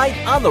inside,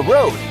 on the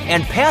road,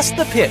 and past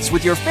the pits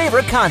with your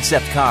favorite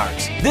concept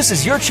cars. This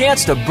is your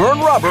chance to burn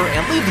rubber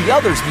and leave the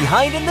others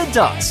behind in the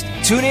dust.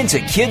 Tune in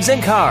to Kids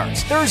and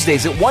Cars,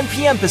 Thursdays at 1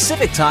 p.m.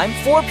 Pacific Time,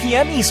 4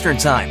 p.m. Eastern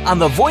Time, on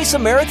the Voice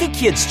America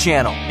Kids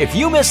channel. If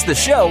you missed the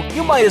show,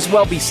 you might as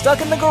well be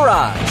stuck in the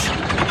garage.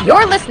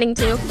 You're listening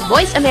to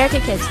Voice America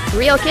Kids.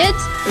 Real kids,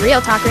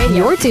 real talk radio.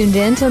 You're tuned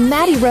in to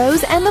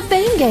MaddieRose and the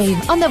Fame Game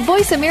on the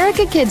Voice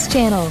America Kids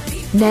channel.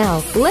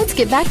 Now, let's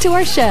get back to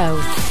our show.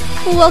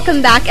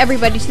 Welcome back,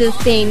 everybody, to the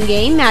Fame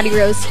Game.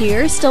 MaddieRose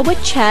here, still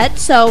with Chet.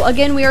 So,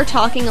 again, we are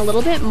talking a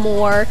little bit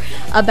more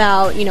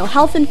about,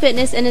 health and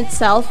fitness in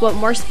itself, but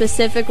more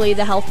specifically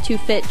the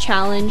Health2Fit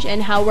challenge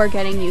and how we're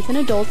getting youth and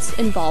adults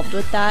involved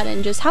with that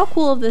and just how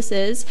cool this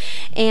is.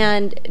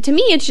 And to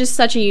me, it's just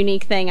such a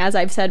unique thing. As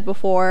I've said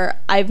before,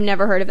 I've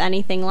never heard of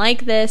anything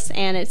like this,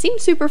 and it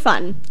seems super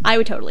fun. I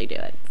would totally do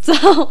it.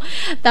 So,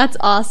 that's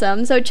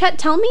awesome. So, Chet,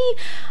 tell me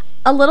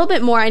a little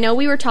bit more. I know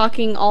we were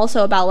talking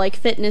also about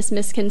fitness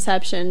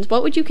misconceptions.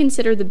 What would you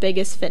consider the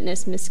biggest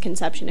fitness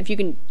misconception, if you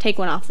can take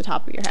one off the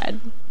top of your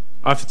head?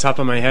 Off the top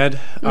of my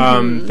head,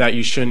 that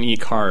you shouldn't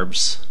eat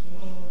carbs.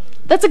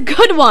 That's a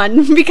good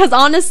one, because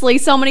honestly,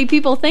 so many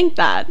people think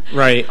that.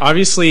 Right.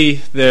 Obviously,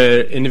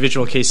 the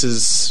individual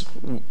cases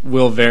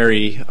will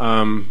vary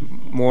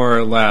more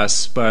or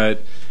less,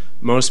 but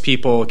most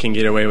people can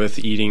get away with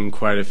eating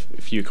quite a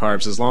few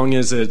carbs as long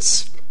as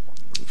it's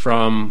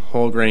from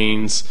whole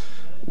grains,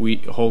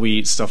 whole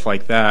wheat, stuff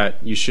like that.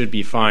 You should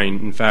be fine.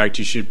 In fact,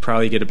 you should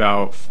probably get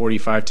about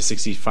 45 to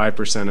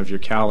 65% of your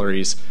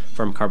calories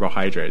from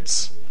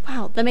carbohydrates.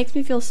 Wow, that makes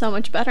me feel so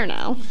much better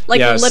now.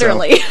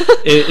 Literally. So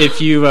if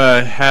you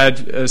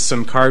had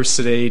some carbs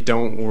today,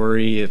 don't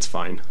worry, it's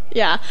fine.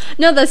 Yeah.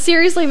 No, that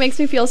seriously makes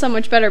me feel so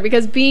much better,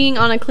 because being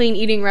on a clean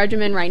eating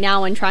regimen right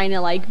now and trying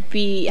to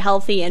be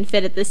healthy and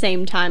fit at the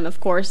same time, of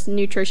course,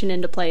 nutrition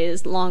into play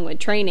is along with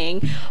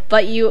training,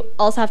 but you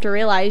also have to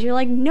realize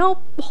you're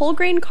nope, whole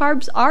grain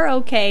carbs are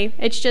okay.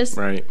 It's just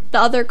the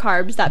other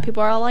carbs that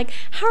people are all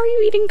how are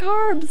you eating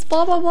carbs?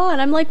 Blah, blah, blah.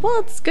 And I'm well,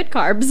 it's good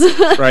carbs.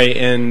 Right.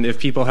 And if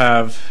people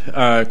have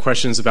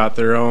questions about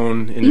their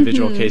own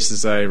individual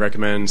cases, I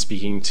recommend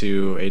speaking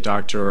to a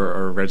doctor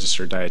or a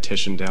registered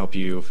dietitian to help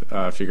you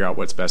figure out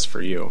what's best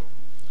for you.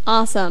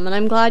 Awesome, and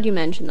I'm glad you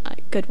mentioned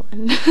that. Good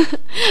one.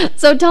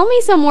 So tell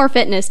me some more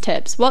fitness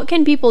tips. What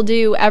can people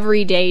do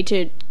every day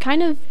to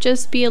kind of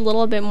just be a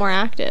little bit more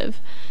active?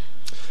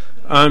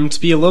 To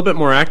be a little bit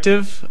more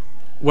active,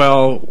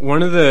 well,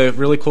 one of the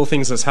really cool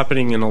things that's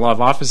happening in a lot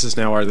of offices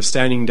now are the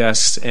standing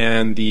desks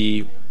and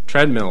the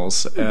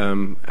treadmills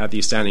at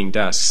these standing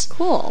desks.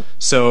 Cool.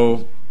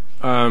 So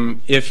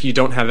if you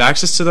don't have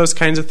access to those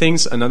kinds of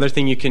things, another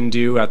thing you can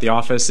do at the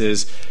office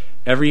is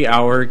every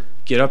hour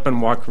get up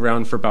and walk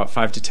around for about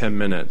 5 to 10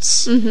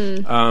 minutes.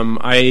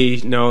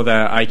 I know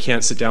that I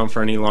can't sit down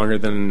for any longer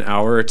than an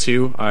hour or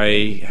two.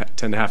 I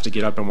tend to have to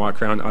get up and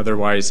walk around.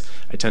 Otherwise,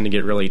 I tend to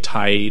get really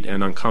tight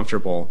and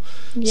uncomfortable.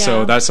 Yeah.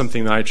 So that's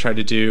something that I try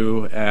to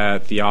do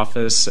at the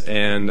office,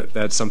 and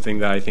that's something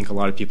that I think a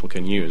lot of people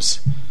can use.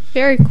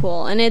 Very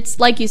cool. And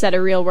it's, like you said,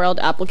 a real-world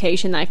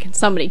application that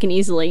somebody can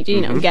easily,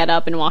 get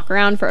up and walk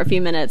around for a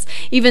few minutes.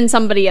 Even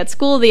somebody at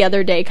school the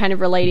other day kind of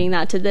relating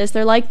that to this.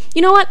 They're like,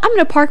 you know what? I'm going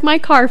to park my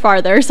car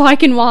farther so I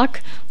can walk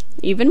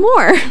even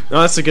more.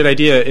 No, that's a good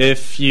idea.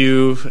 If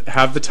you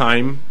have the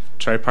time,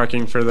 try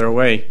parking further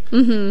away.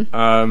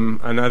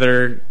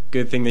 Another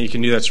good thing that you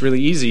can do that's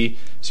really easy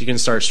is you can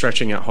start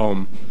stretching at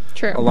home.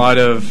 True. A lot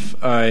of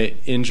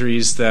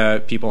injuries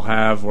that people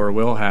have or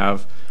will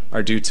have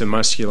are due to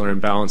muscular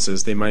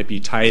imbalances. They might be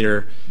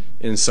tighter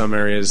in some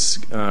areas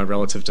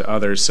relative to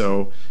others.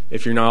 So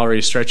if you're not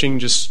already stretching,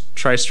 just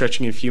try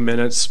stretching a few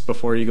minutes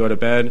before you go to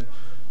bed,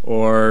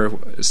 or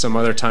some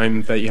other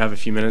time that you have a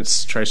few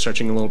minutes, try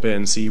stretching a little bit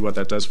and see what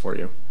that does for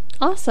you.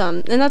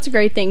 Awesome. And that's a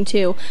great thing,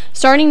 too.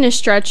 Starting to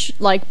stretch,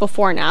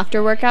 before and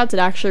after workouts, it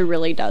actually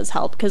really does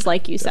help, because,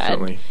 like you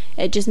said,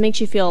 it just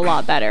makes you feel a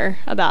lot better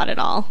about it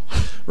all.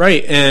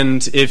 Right.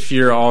 And if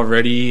you're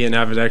already an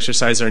avid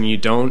exerciser and you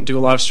don't do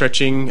a lot of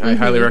stretching, I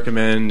highly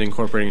recommend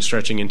incorporating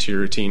stretching into your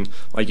routine.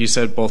 Like you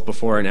said, both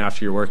before and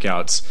after your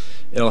workouts.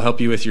 It'll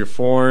help you with your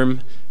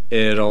form.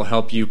 It'll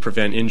help you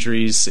prevent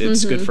injuries.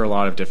 It's good for a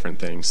lot of different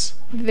things.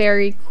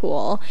 Very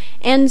cool.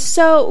 And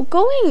so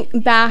going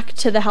back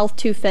to the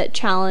Health2Fit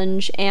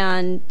challenge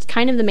and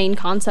kind of the main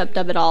concept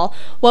of it all,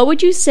 what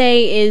would you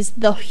say is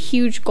the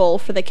huge goal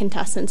for the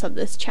contestants of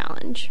this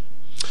challenge?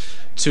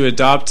 To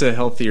adopt a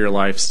healthier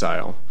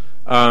lifestyle.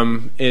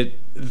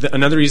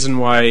 Another reason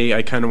why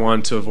I kind of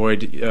want to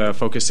avoid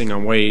focusing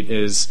on weight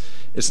is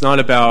it's not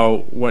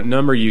about what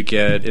number you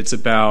get, it's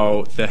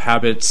about the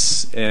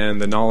habits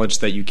and the knowledge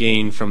that you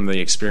gain from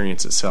the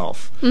experience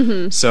itself.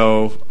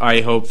 So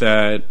I hope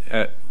that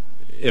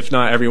if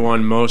not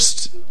everyone,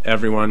 most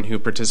everyone who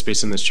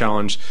participates in this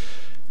challenge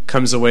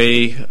comes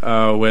away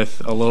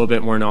with a little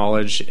bit more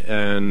knowledge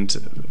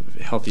and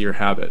healthier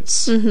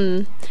habits.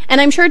 And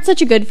I'm sure it's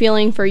such a good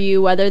feeling for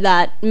you, whether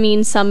that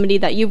means somebody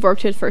that you've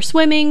worked with for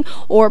swimming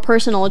or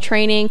personal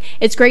training.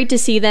 It's great to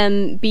see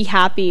them be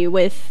happy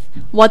with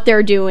what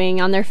they're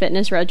doing on their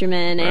fitness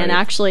regimen, and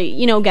actually,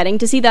 you know, getting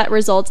to see that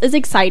results is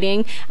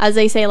exciting. As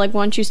they say, like,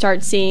 once you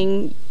start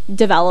seeing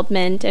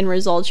development and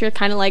results, you're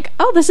kind of like,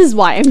 oh, this is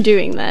why I'm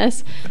doing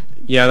this.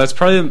 Yeah, that's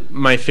probably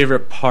my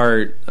favorite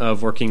part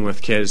of working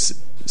with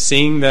kids,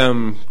 seeing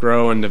them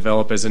grow and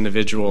develop as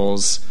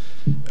individuals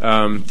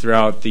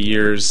throughout the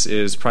years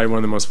is probably one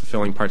of the most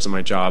fulfilling parts of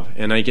my job,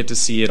 and I get to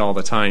see it all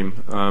the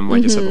time.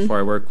 Like I said before,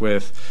 I work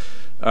with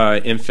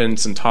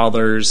infants and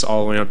toddlers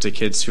all the way up to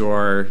kids who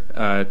are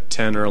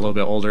 10 or a little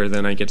bit older.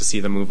 Then I get to see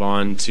them move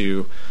on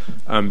to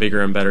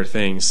bigger and better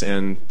things,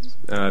 and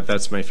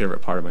that's my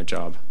favorite part of my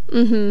job.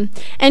 And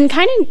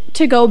kind of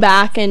to go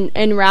back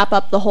and wrap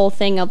up the whole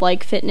thing of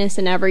like fitness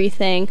and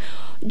everything,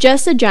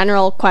 just a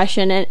general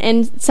question,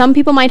 and some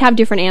people might have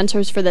different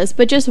answers for this,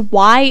 but just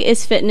why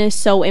is fitness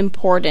so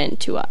important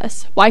to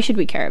us? Why should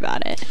we care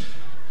about it?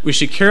 We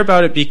should care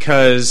about it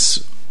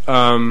because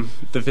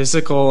the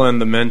physical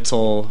and the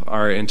mental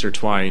are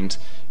intertwined.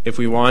 If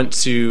we want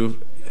to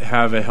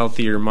have a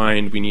healthier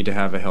mind, we need to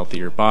have a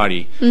healthier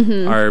body.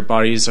 Our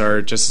bodies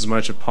are just as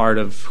much a part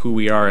of who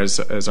we are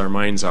as our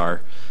minds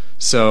are.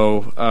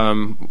 So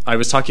I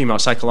was talking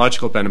about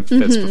psychological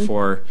benefits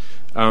before.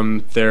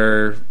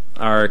 There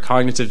are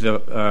cognitive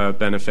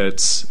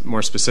benefits.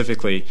 More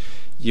specifically,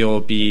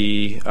 you'll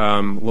be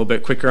a little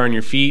bit quicker on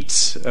your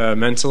feet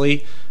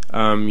mentally.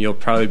 You'll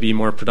probably be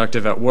more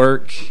productive at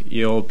work.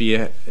 You'll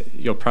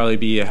probably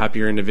be a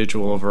happier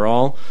individual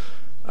overall.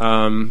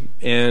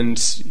 And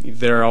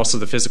there are also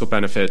the physical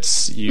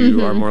benefits.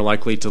 You are more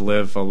likely to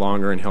live a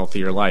longer and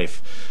healthier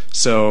life.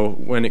 So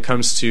when it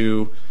comes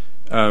to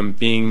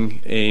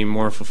being a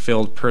more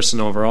fulfilled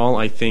person overall,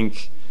 I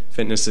think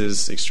fitness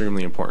is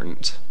extremely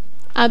important.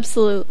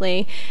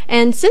 Absolutely.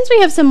 And since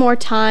we have some more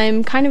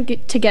time kind of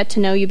to get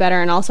to know you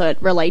better, and also it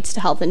relates to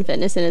health and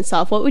fitness in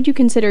itself, what would you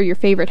consider your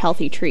favorite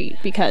healthy treat?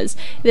 Because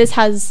this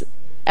has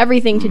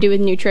everything to do with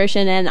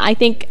nutrition, and I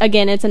think,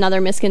 again, it's another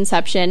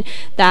misconception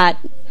that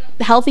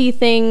healthy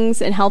things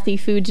and healthy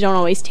foods don't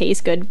always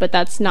taste good, but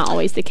that's not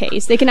always the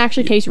case. They can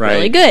actually taste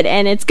really good,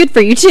 and it's good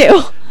for you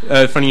too.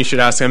 Funny you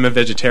should ask. I'm a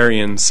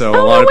vegetarian, so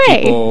a lot of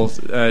people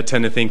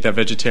tend to think that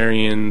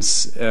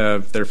vegetarians,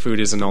 their food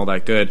isn't all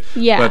that good.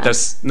 Yeah. But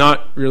that's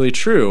not really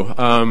true.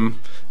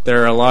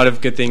 There are a lot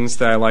of good things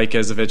that I like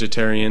as a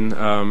vegetarian.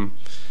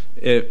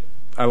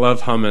 I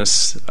love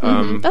hummus.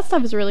 That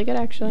stuff is really good,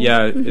 actually.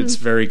 Yeah, it's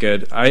very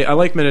good. I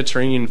like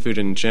Mediterranean food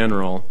in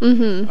general.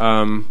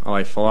 I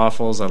like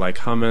falafels. I like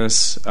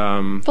hummus.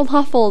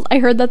 Falafels. I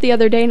heard that the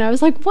other day, and I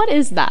was like, what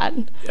is that?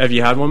 Have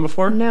you had one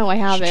before? No, I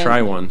haven't. You should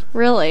try one.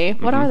 Really?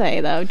 What are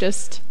they, though?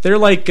 They're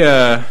like,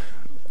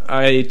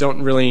 I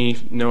don't really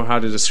know how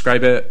to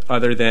describe it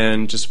other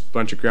than just a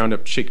bunch of ground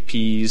up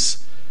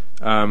chickpeas.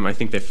 I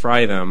think they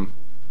fry them.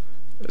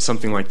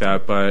 Something like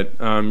that, but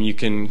you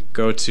can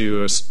go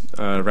to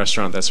a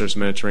restaurant that serves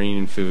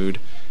Mediterranean food,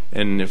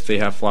 and if they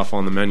have falafel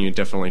on the menu,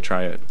 definitely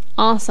try it.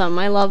 Awesome.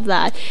 I love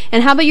that.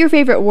 And how about your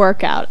favorite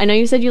workout? I know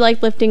you said you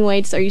like lifting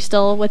weights. Are you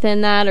still within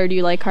that, or do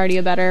you like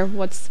cardio better?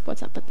 What's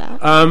up with that?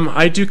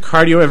 I do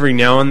cardio every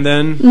now and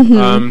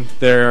then.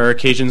 There are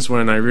occasions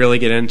when I really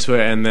get into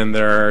it, and then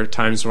there are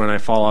times when I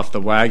fall off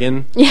the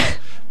wagon. Yeah.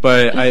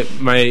 But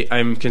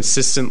I'm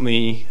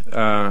consistently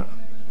a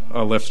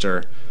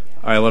lifter.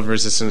 I love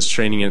resistance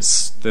training.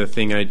 It's the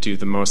thing I do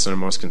the most and I'm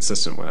most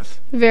consistent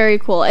with. Very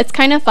cool. It's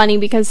kind of funny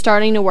because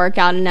starting to work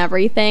out and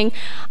everything,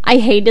 I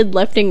hated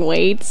lifting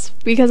weights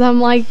because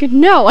I'm like,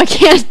 no, I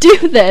can't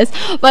do this.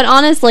 But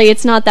honestly,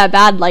 it's not that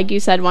bad. Like you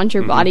said, once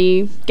your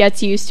body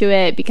gets used to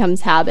it, it becomes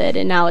habit.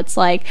 And now it's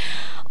like,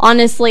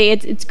 honestly,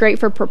 it's great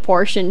for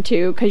proportion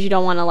too, because you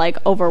don't want to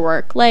like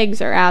overwork legs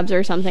or abs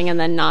or something and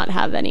then not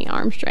have any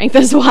arm strength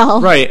as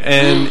well. Right,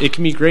 and it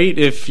can be great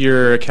if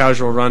you're a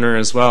casual runner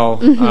as well.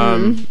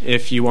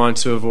 If you want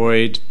to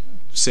avoid,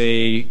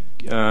 say,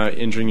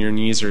 injuring your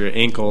knees or your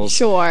ankles,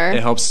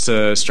 it helps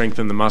to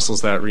strengthen the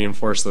muscles that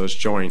reinforce those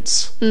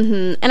joints.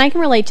 And I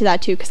can relate to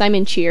that too, because I'm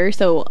in cheer,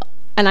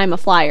 and I'm a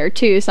flyer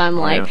too, so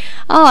I'm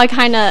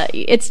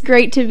it's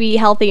great to be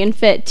healthy and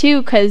fit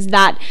too, because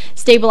that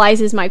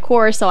stabilizes my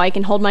core so I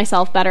can hold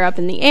myself better up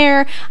in the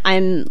air.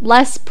 I'm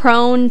less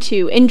prone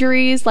to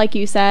injuries, like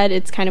you said.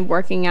 It's kind of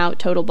working out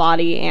total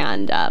body,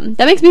 and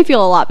that makes me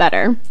feel a lot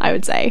better, I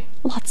would say.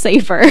 A lot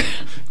safer.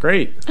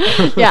 Great.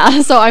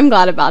 Yeah, so I'm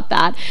glad about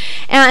that.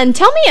 And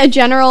tell me a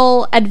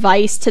general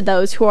advice to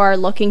those who are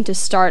looking to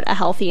start a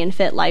healthy and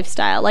fit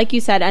lifestyle. Like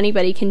you said,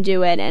 anybody can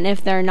do it, and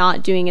if they're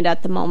not doing it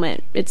at the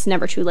moment, it's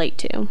never too late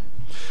to.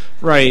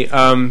 Right.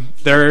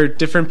 There are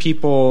different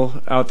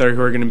people out there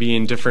who are going to be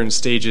in different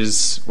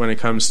stages when it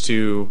comes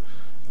to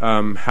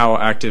how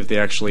active they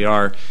actually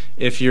are.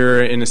 If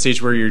you're in a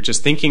stage where you're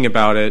just thinking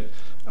about it,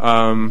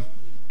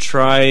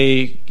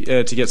 try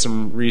to get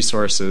some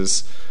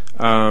resources.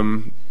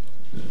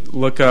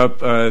 look up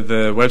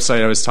the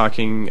website I was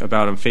talking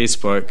about on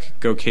Facebook,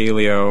 Go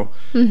Kaleo.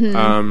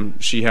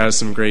 She has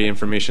some great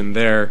information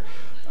there.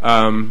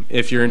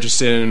 If you're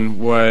interested in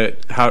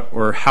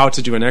how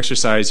to do an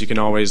exercise, you can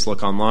always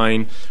look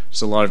online.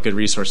 There's a lot of good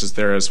resources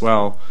there as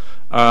well.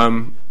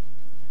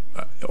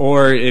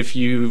 Or if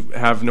you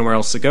have nowhere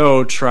else to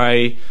go,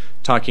 try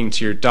talking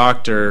to your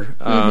doctor.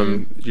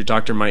 Your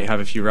doctor might have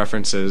a few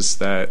references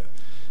that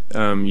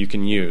you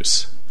can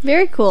use.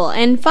 Very cool.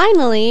 And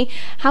finally,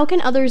 how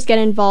can others get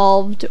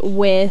involved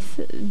with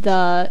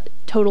the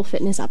Total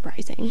Fitness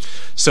Uprising?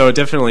 So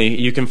definitely,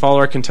 you can follow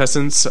our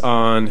contestants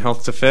on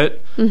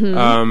Health2Fit.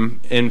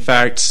 In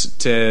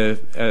fact,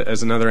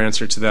 as another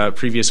answer to that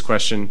previous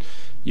question,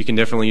 you can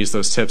definitely use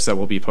those tips that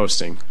we'll be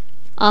posting.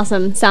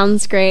 Awesome.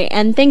 Sounds great.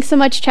 And thanks so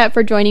much, Chet,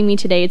 for joining me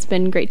today. It's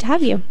been great to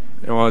have you.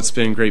 Well, it's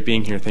been great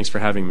being here. Thanks for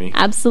having me.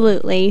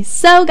 Absolutely.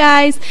 So,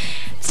 guys,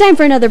 it's time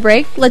for another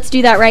break. Let's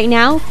do that right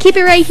now. Keep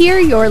it right here.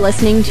 You're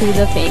listening to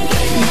The Fame Game.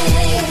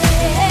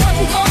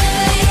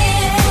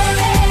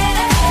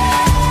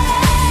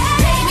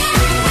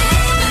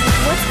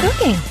 What's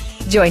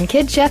cooking? Join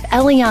Kid Chef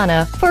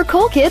Eliana for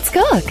Cool Kids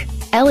Cook.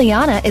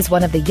 Eliana is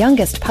one of the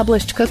youngest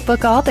published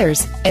cookbook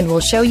authors and will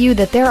show you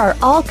that there are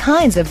all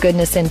kinds of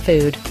goodness in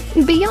food,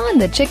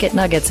 beyond the chicken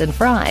nuggets and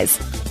fries.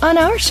 On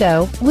our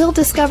show, we'll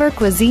discover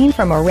cuisine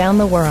from around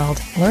the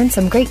world, learn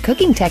some great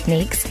cooking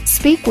techniques,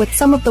 speak with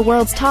some of the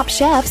world's top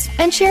chefs,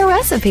 and share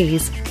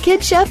recipes.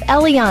 Kid Chef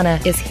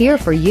Eliana is here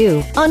for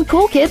you on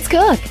Cool Kids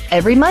Cook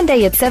every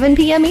Monday at 7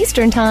 p.m.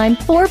 Eastern Time,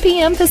 4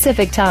 p.m.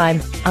 Pacific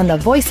Time on the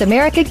Voice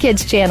America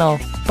Kids channel.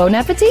 Bon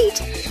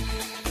appetit!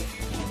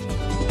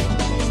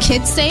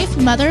 Kids safe,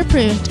 mother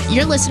approved.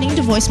 You're listening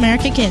to Voice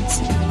America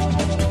Kids.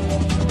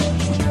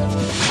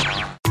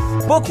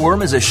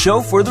 Bookworm is a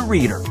show for the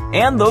reader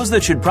and those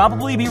that should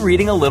probably be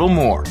reading a little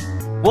more.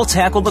 We'll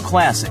tackle the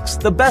classics,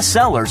 the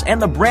bestsellers,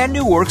 and the brand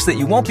new works that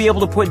you won't be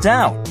able to put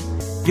down.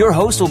 Your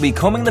host will be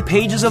combing the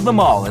pages of them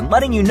all and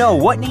letting you know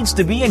what needs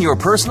to be in your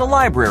personal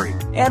library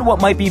and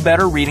what might be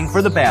better reading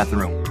for the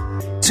bathroom.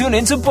 Tune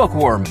in to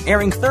Bookworm,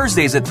 airing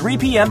Thursdays at 3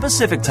 p.m.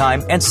 Pacific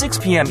Time and 6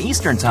 p.m.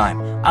 Eastern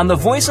Time on the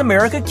Voice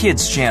America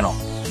Kids channel.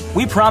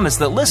 We promise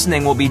that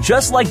listening will be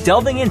just like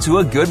delving into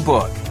a good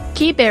book.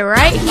 Keep it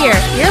right here.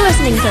 You're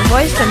listening to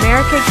Voice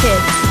America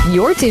Kids.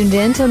 You're tuned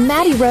in to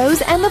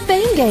MaddieRose and the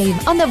Fame Game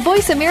on the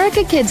Voice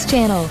America Kids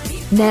channel.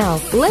 Now,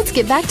 let's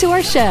get back to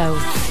our show.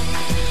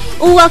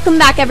 Welcome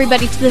back,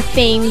 everybody, to the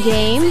Fame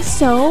Game.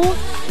 So,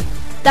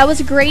 that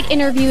was a great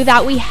interview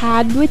that we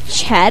had with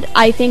Chet.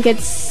 I think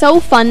it's so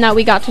fun that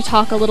we got to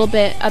talk a little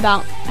bit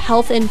about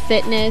health and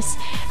fitness,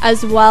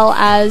 as well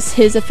as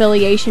his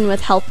affiliation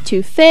with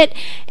Health2Fit,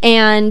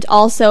 and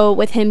also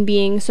with him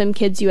being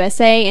SWIMkids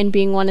USA and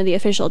being one of the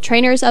official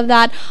trainers of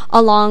that,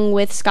 along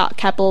with Scott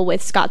Keppel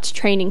with Scott's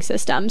Training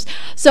Systems.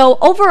 So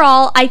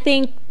overall, I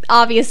think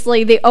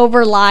obviously the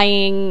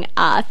overlying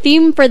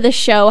theme for the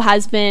show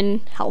has been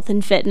health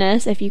and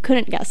fitness, if you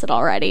couldn't guess it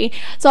already.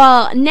 So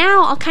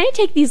now I'll kind of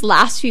take these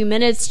last few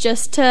minutes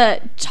just to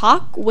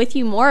talk with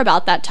you more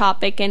about that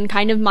topic and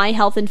kind of my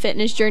health and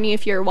fitness journey,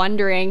 if you're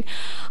wondering.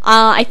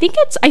 I think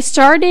I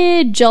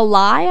started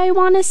July, I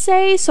want to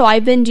say, so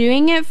I've been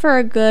doing it for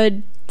a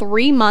good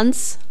 3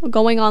 months,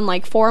 going on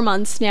like 4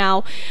 months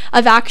now,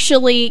 of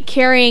actually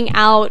carrying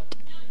out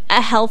a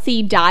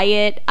healthy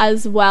diet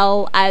as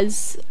well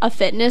as a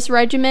fitness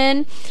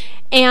regimen.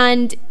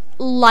 And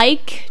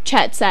like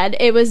Chet said,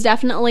 it was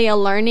definitely a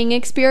learning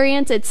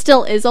experience. It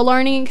still is a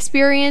learning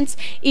experience.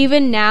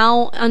 Even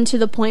now, unto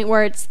the point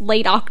where it's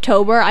late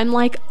October, I'm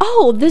like,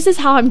 oh, this is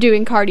how I'm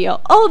doing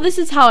cardio. Oh, this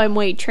is how I'm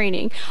weight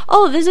training.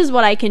 Oh, this is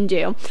what I can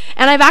do.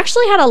 And I've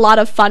actually had a lot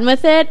of fun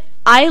with it.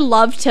 I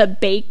love to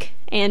bake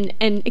and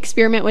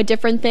experiment with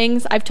different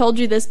things. I've told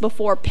you this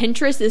before.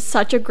 Pinterest is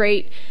such a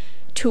great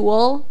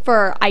tool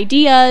for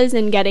ideas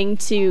and getting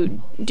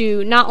to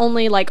do not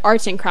only like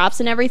arts and crafts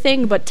and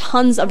everything, but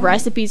tons of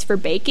recipes for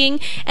baking.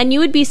 And you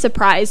would be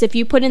surprised if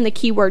you put in the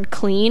keyword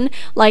clean.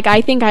 Like, I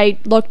think I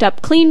looked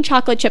up clean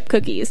chocolate chip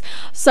cookies.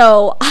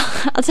 So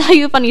I'll tell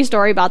you a funny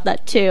story about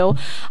that too.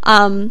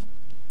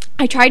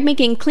 I tried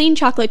making clean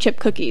chocolate chip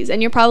cookies,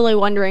 and you're probably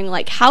wondering,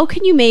 like, how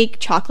can you make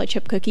chocolate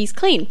chip cookies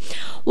clean?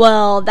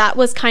 Well, that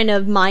was kind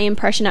of my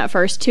impression at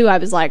first, too. I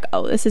was like,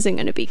 oh, this isn't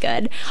going to be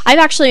good. I've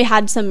actually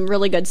had some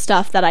really good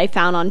stuff that I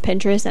found on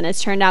Pinterest, and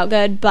it's turned out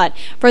good, but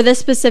for this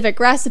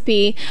specific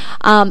recipe,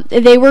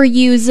 they were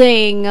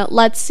using,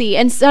 let's see,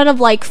 instead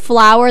of, like,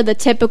 flour, the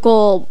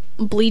typical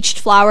bleached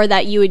flour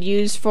that you would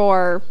use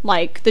for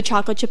like the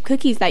chocolate chip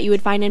cookies that you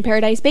would find in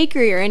Paradise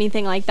Bakery or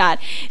anything like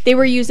that, they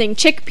were using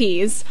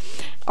chickpeas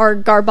or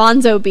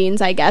garbanzo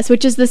beans, I guess,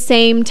 which is the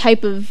same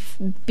type of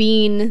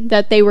bean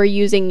that they were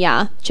using.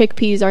 Yeah,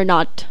 chickpeas are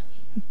not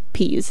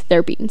peas,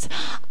 they're beans.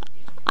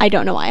 I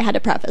don't know why I had to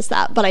preface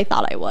that, but I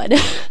thought I would.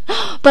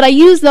 But I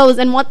used those,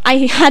 and what I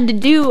had to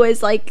do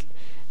is like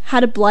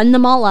had to blend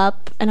them all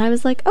up, and I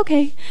was like,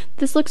 okay,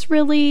 this looks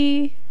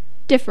really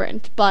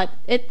different, but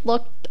it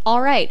looked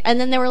all right. And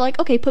then they were like,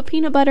 okay, put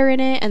peanut butter in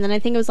it. And then I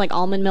think it was like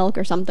almond milk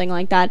or something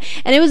like that.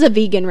 And it was a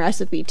vegan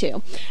recipe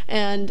too.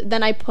 And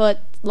then I put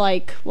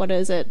like,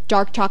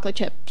 dark chocolate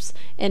chips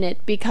in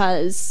it,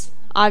 because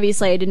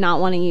obviously I did not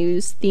want to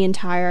use the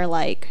entire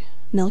like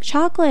milk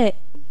chocolate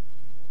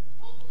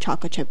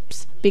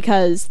chips,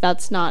 because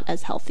that's not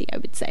as healthy, I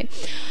would say.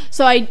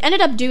 So I ended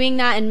up doing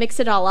that and mixed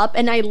it all up,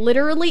 and it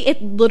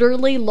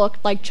literally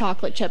looked like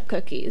chocolate chip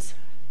cookies.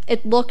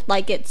 It looked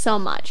like it so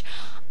much.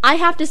 I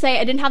have to say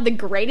I didn't have the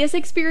greatest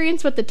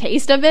experience with the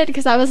taste of it,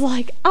 because I was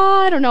like,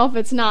 I don't know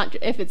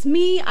if it's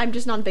me. I'm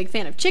just not a big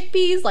fan of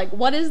chickpeas. Like,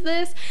 what is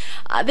this?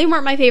 They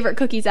weren't my favorite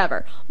cookies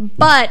ever.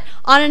 But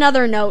on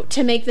another note,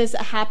 to make this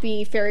a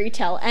happy fairy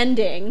tale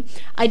ending,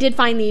 I did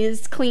find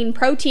these clean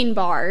protein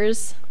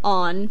bars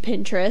on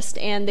Pinterest,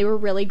 and they were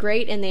really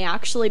great, and they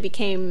actually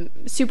became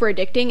super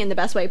addicting in the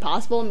best way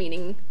possible,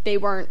 meaning they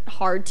weren't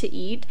hard to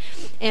eat.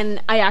 And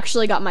I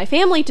actually got my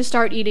family to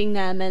start eating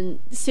them,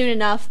 and soon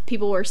enough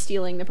people were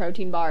stealing the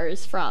protein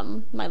bars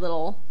from my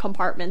little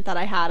compartment that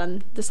I had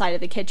on the side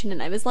of the kitchen.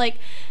 And I was like,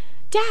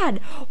 Dad,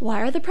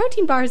 why are the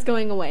protein bars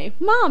going away?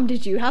 Mom,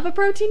 did you have a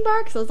protein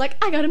bar? Because I was like,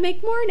 I gotta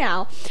make more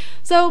now.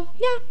 So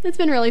yeah, it's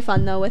been really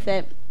fun though with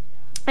it.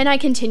 And I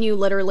continue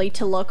literally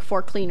to look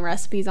for clean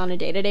recipes on a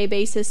day-to-day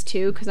basis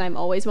too, because I'm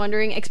always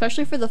wondering,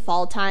 especially for the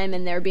fall time,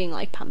 and there being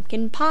like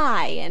pumpkin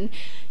pie and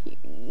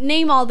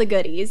name all the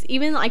goodies.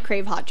 Even I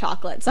crave hot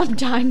chocolate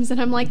sometimes,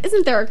 and I'm like,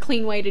 isn't there a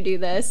clean way to do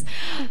this?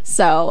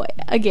 So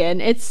again,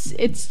 it's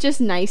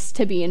just nice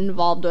to be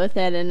involved with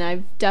it, and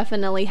I've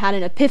definitely had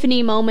an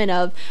epiphany moment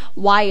of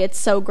why it's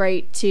so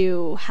great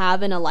to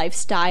have in a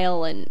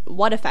lifestyle and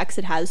what effects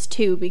it has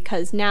too,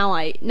 because now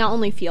I not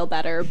only feel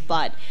better,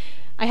 but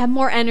I have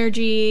more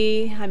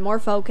energy, I'm more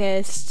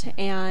focused,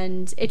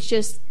 and it's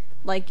just,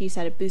 like you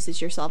said, it boosts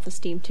your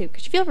self-esteem too,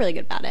 because you feel really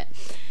good about it.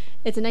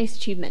 It's a nice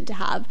achievement to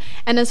have.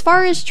 And as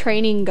far as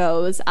training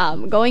goes,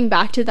 going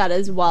back to that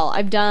as well,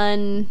 I've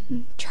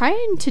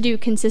trying to do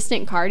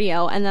consistent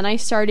cardio, and then I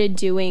started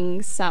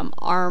doing some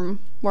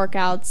arm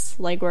workouts,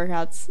 leg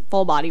workouts,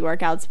 full body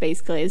workouts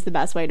basically is the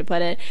best way to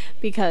put it,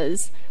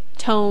 because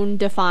tone,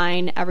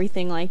 define,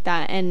 everything like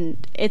that,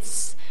 and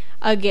it's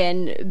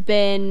again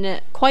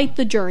been quite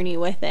the journey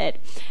with it.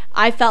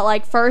 I felt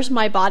like first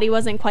my body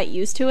wasn't quite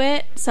used to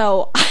it,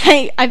 so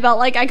I felt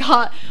like I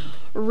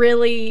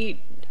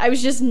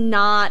was just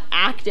not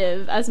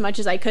active as much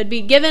as I could be.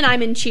 Given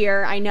I'm in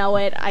cheer, I know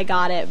it, I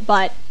got it,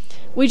 but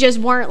we just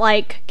weren't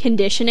like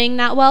conditioning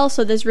that well,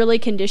 so this really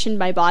conditioned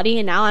my body,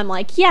 and now I'm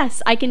like,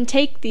 yes, I can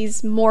take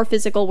these more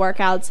physical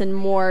workouts and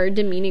more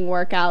demeaning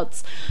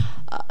workouts.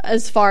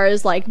 As far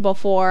as like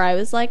before, I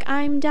was like,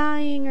 I'm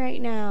dying right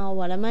now,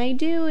 what am I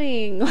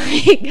doing?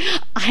 Like,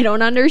 I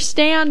don't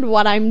understand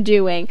what I'm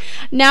doing.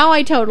 Now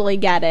I totally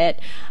get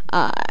it.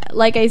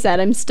 Like I said,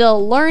 I'm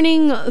still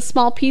learning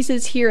small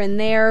pieces here and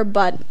there,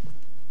 but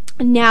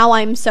now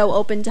I'm so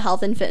open to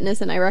health and fitness,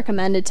 and I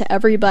recommend it to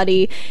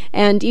everybody.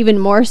 And even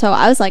more so,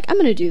 I was like, I'm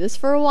going to do this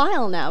for a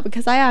while now,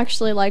 because I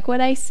actually like what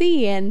I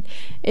see, and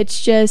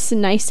it's just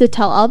nice to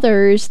tell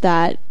others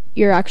that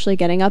you're actually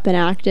getting up and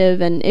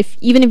active. And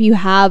even if you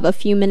have a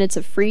few minutes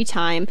of free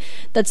time,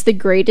 that's the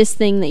greatest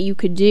thing that you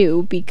could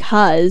do,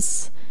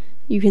 because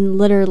you can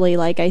literally,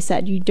 like I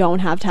said, you don't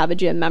have to have a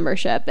gym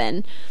membership.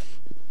 And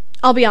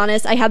I'll be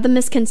honest, I had the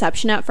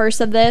misconception at first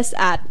of this,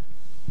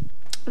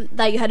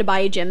 that you had to buy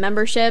a gym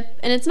membership,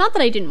 and it's not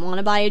that I didn't want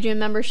to buy a gym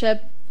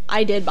membership.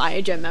 I did buy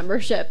a gym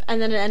membership,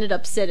 and then it ended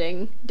up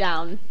sitting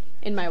down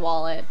in my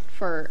wallet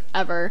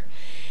forever,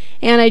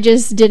 and I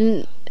just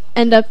didn't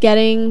end up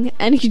getting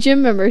any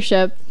gym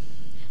membership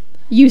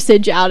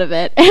usage out of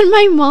it. And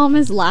my mom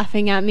is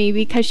laughing at me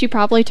because she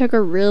probably took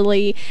a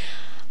really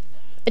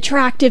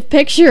attractive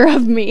picture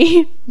of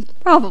me.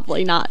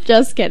 Probably not,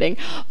 just kidding.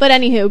 But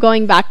anywho,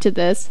 going back to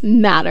this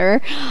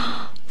matter,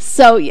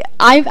 so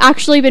I've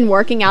actually been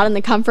working out in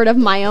the comfort of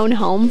my own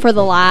home for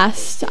the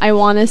last, I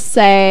want to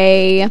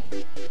say,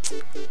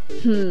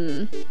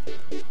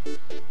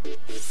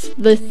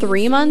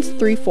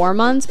 the 4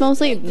 months,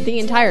 mostly the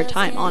entire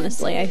time,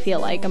 honestly. I feel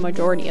like a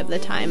majority of the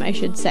time, I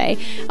should say,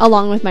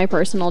 along with my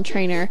personal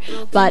trainer.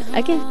 But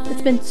again,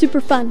 it's been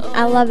super fun.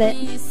 I love it,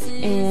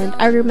 and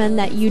I recommend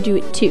that you do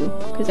it too,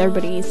 because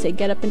everybody needs to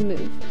get up and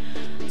move.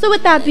 So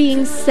with that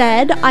being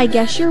said, I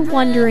guess you're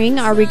wondering,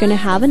 are we going to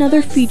have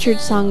another featured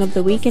song of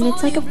the week? And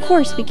it's like, of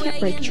course, we can't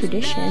break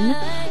tradition.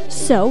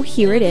 So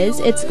here it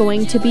is. It's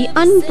going to be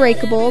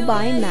Unbreakable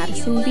by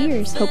Madison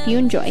Beers. Hope you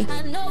enjoy.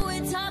 Take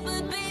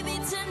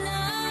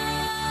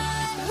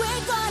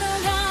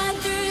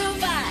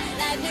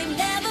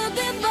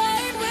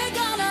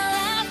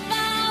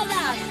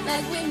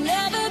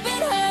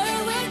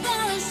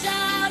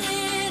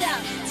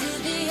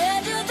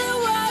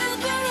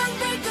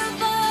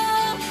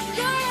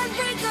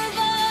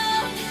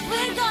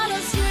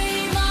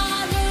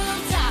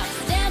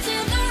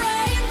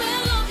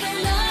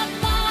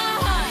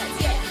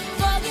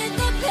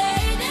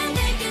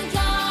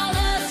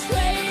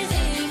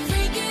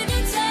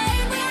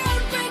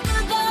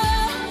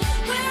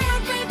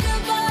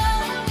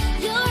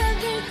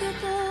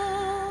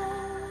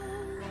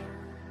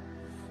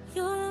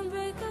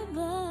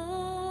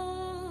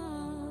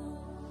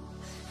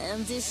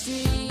Empty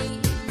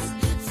streets,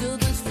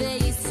 filled with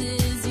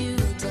faces you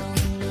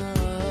don't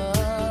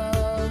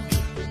know.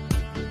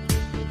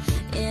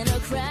 In a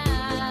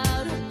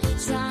crowd,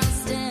 trying to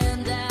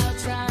stand out,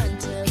 trying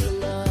to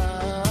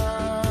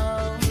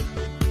glow.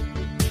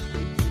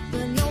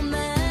 But no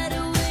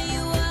matter where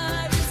you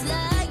are, it's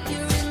like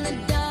you're in the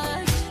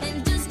dark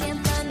and just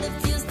can't find the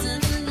fuse to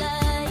the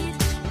light.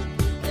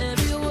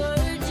 Every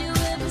word you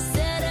ever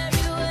said,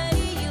 every way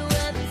you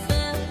ever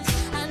felt,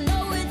 I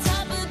know it's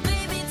hard, but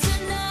baby,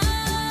 tonight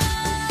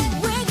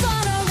we're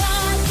gonna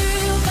run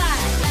through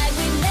fire like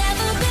we've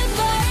never been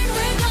burned.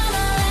 We're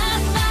gonna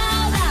laugh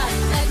out loud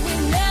like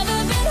we've never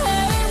been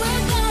hurt.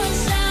 We're gonna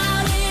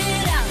shout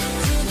it out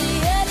to the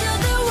edge of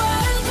the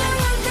world. We're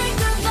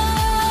unbreakable,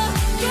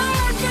 you're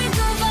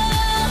unbreakable.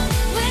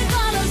 We're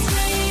gonna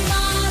scream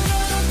on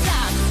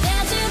rooftops,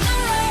 dance in the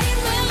rain.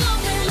 We'll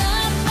open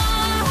up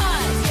our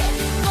hearts, yeah,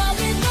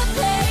 forget the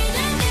pain,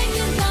 and they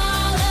can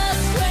call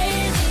us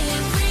crazy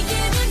and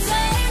freaky, but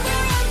say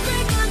we're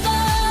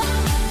unbreakable.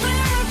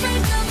 We're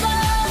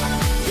unbreakable,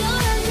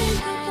 you're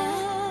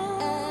unbreakable.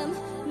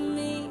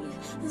 Me,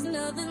 there's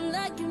nothing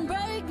that can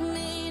break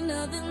me,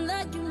 nothing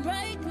that can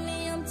break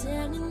me. I'm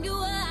telling you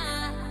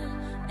I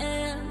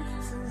am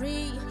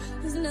free.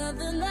 There's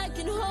nothing that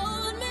can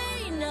hold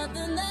me,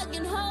 nothing that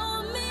can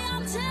hold me.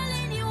 I'm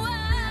telling you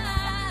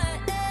I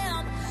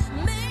am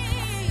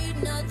me.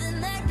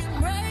 Nothing that can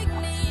break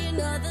me,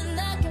 nothing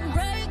that can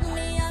break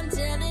me. I'm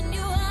telling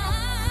you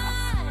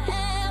I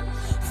am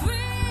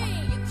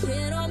free. You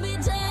can't hold me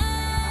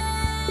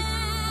down.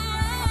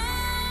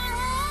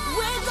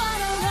 We're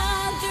gonna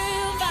run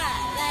through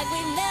fire like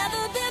we've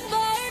never been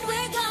burned.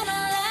 We're gonna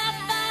laugh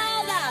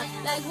out loud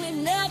like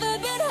we've never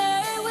been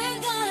hurt. We're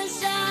gonna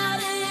shout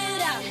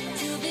it out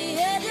to the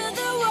edge of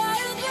the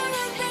world. We're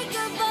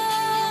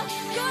unbreakable,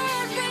 you're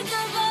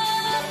unbreakable.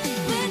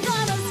 We're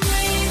gonna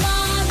scream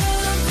on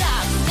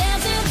rooftops,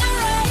 dance in the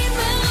rain.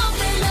 We'll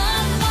open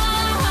up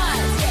our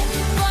hearts, yeah,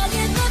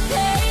 forget the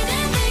pain,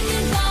 and they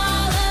can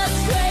call us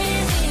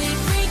crazy,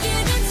 freaky,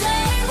 but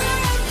say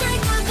we're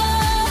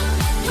unbreakable.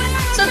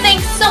 So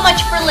thanks so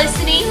much for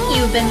listening.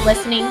 You've been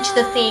listening to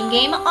the Fame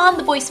Game on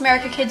the Voice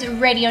America Kids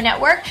Radio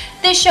Network.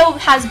 This show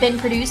has been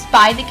produced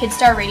by the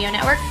Kidstar Radio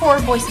Network for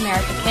Voice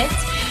America Kids.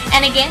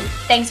 And again,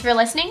 thanks for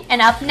listening.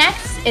 And up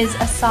next is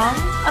a song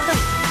of the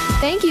week.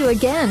 Thank you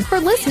again for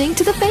listening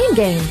to the Fame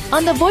Game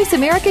on the Voice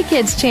America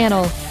Kids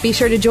channel. Be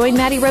sure to join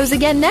MaddieRose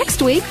again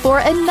next week for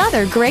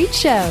another great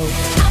show.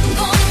 I'm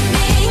gonna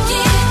make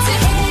it to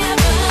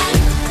heaven,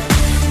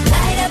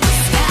 light up the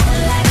sky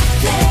like a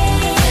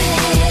flame.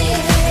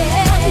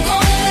 I'm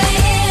gonna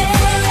live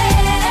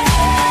forever.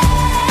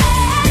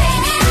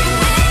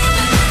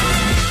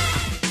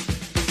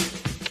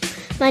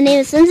 My name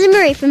is Lindsay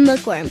Marie from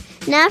Bookworm.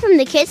 Now from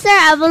the Kidstar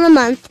Album of the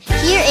Month,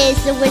 here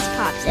is the Whiz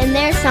Pops and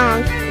their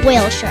song,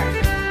 Whale Shark.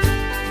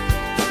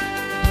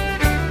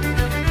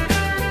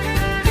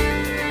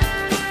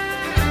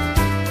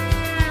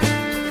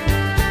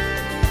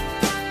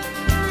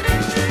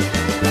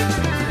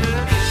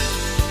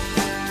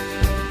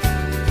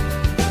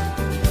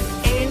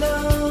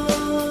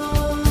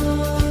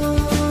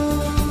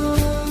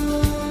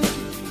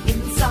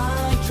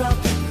 Inside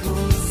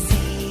tropical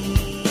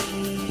seas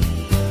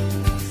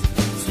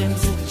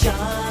swims a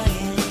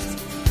giant,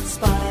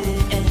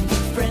 spotted and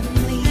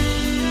friendly.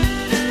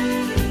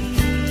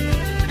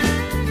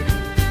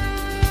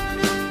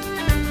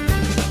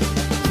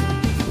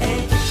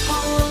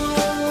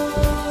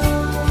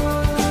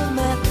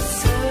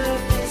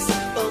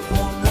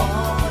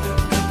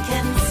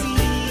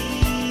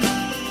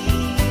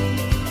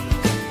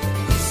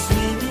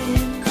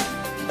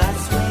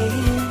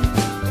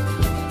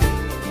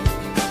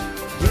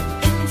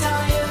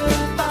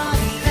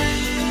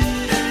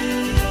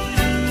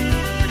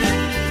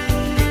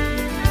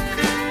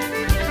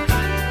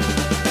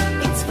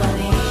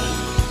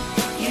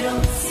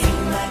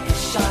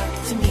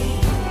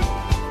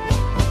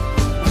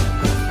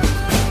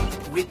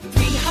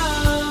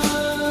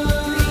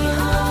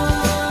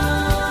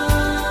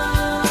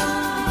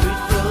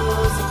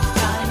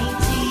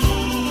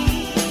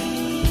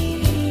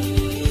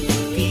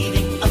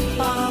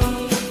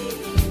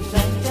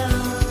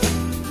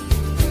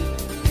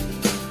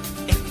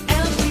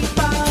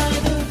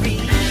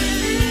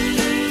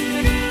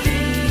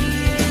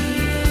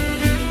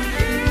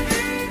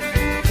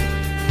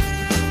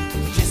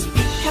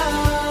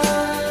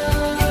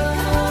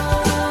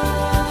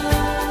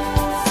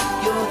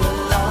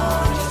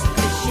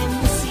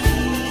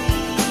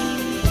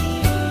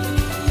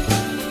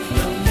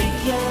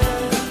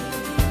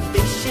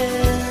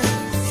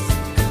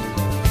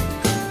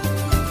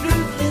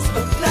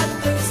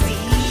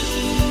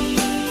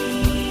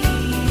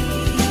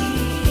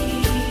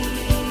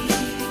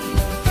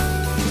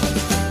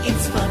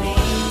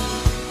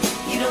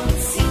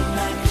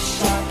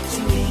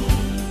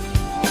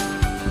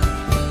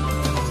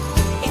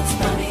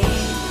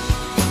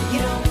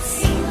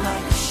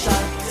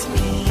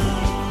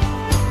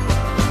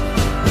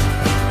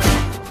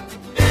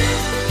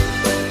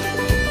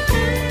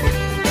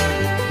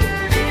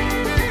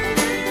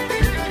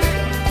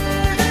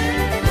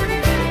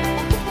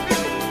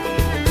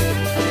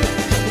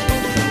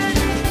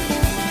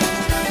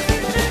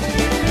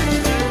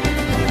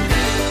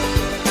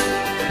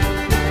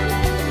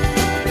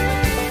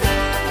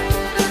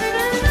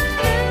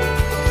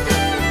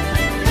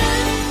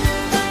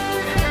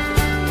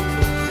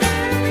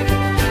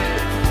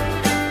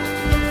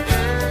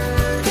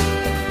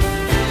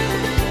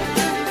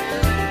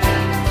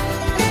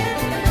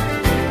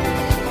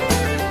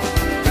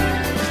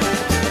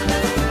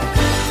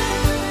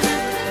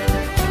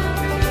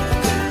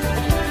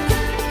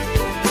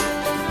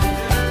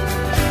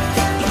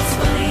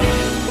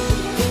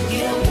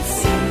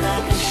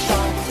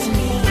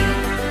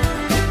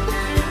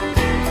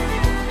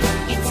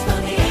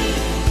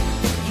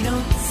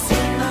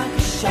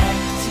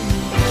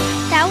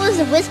 was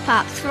the Whiz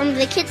Pops from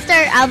the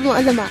Kidstar album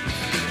of the month.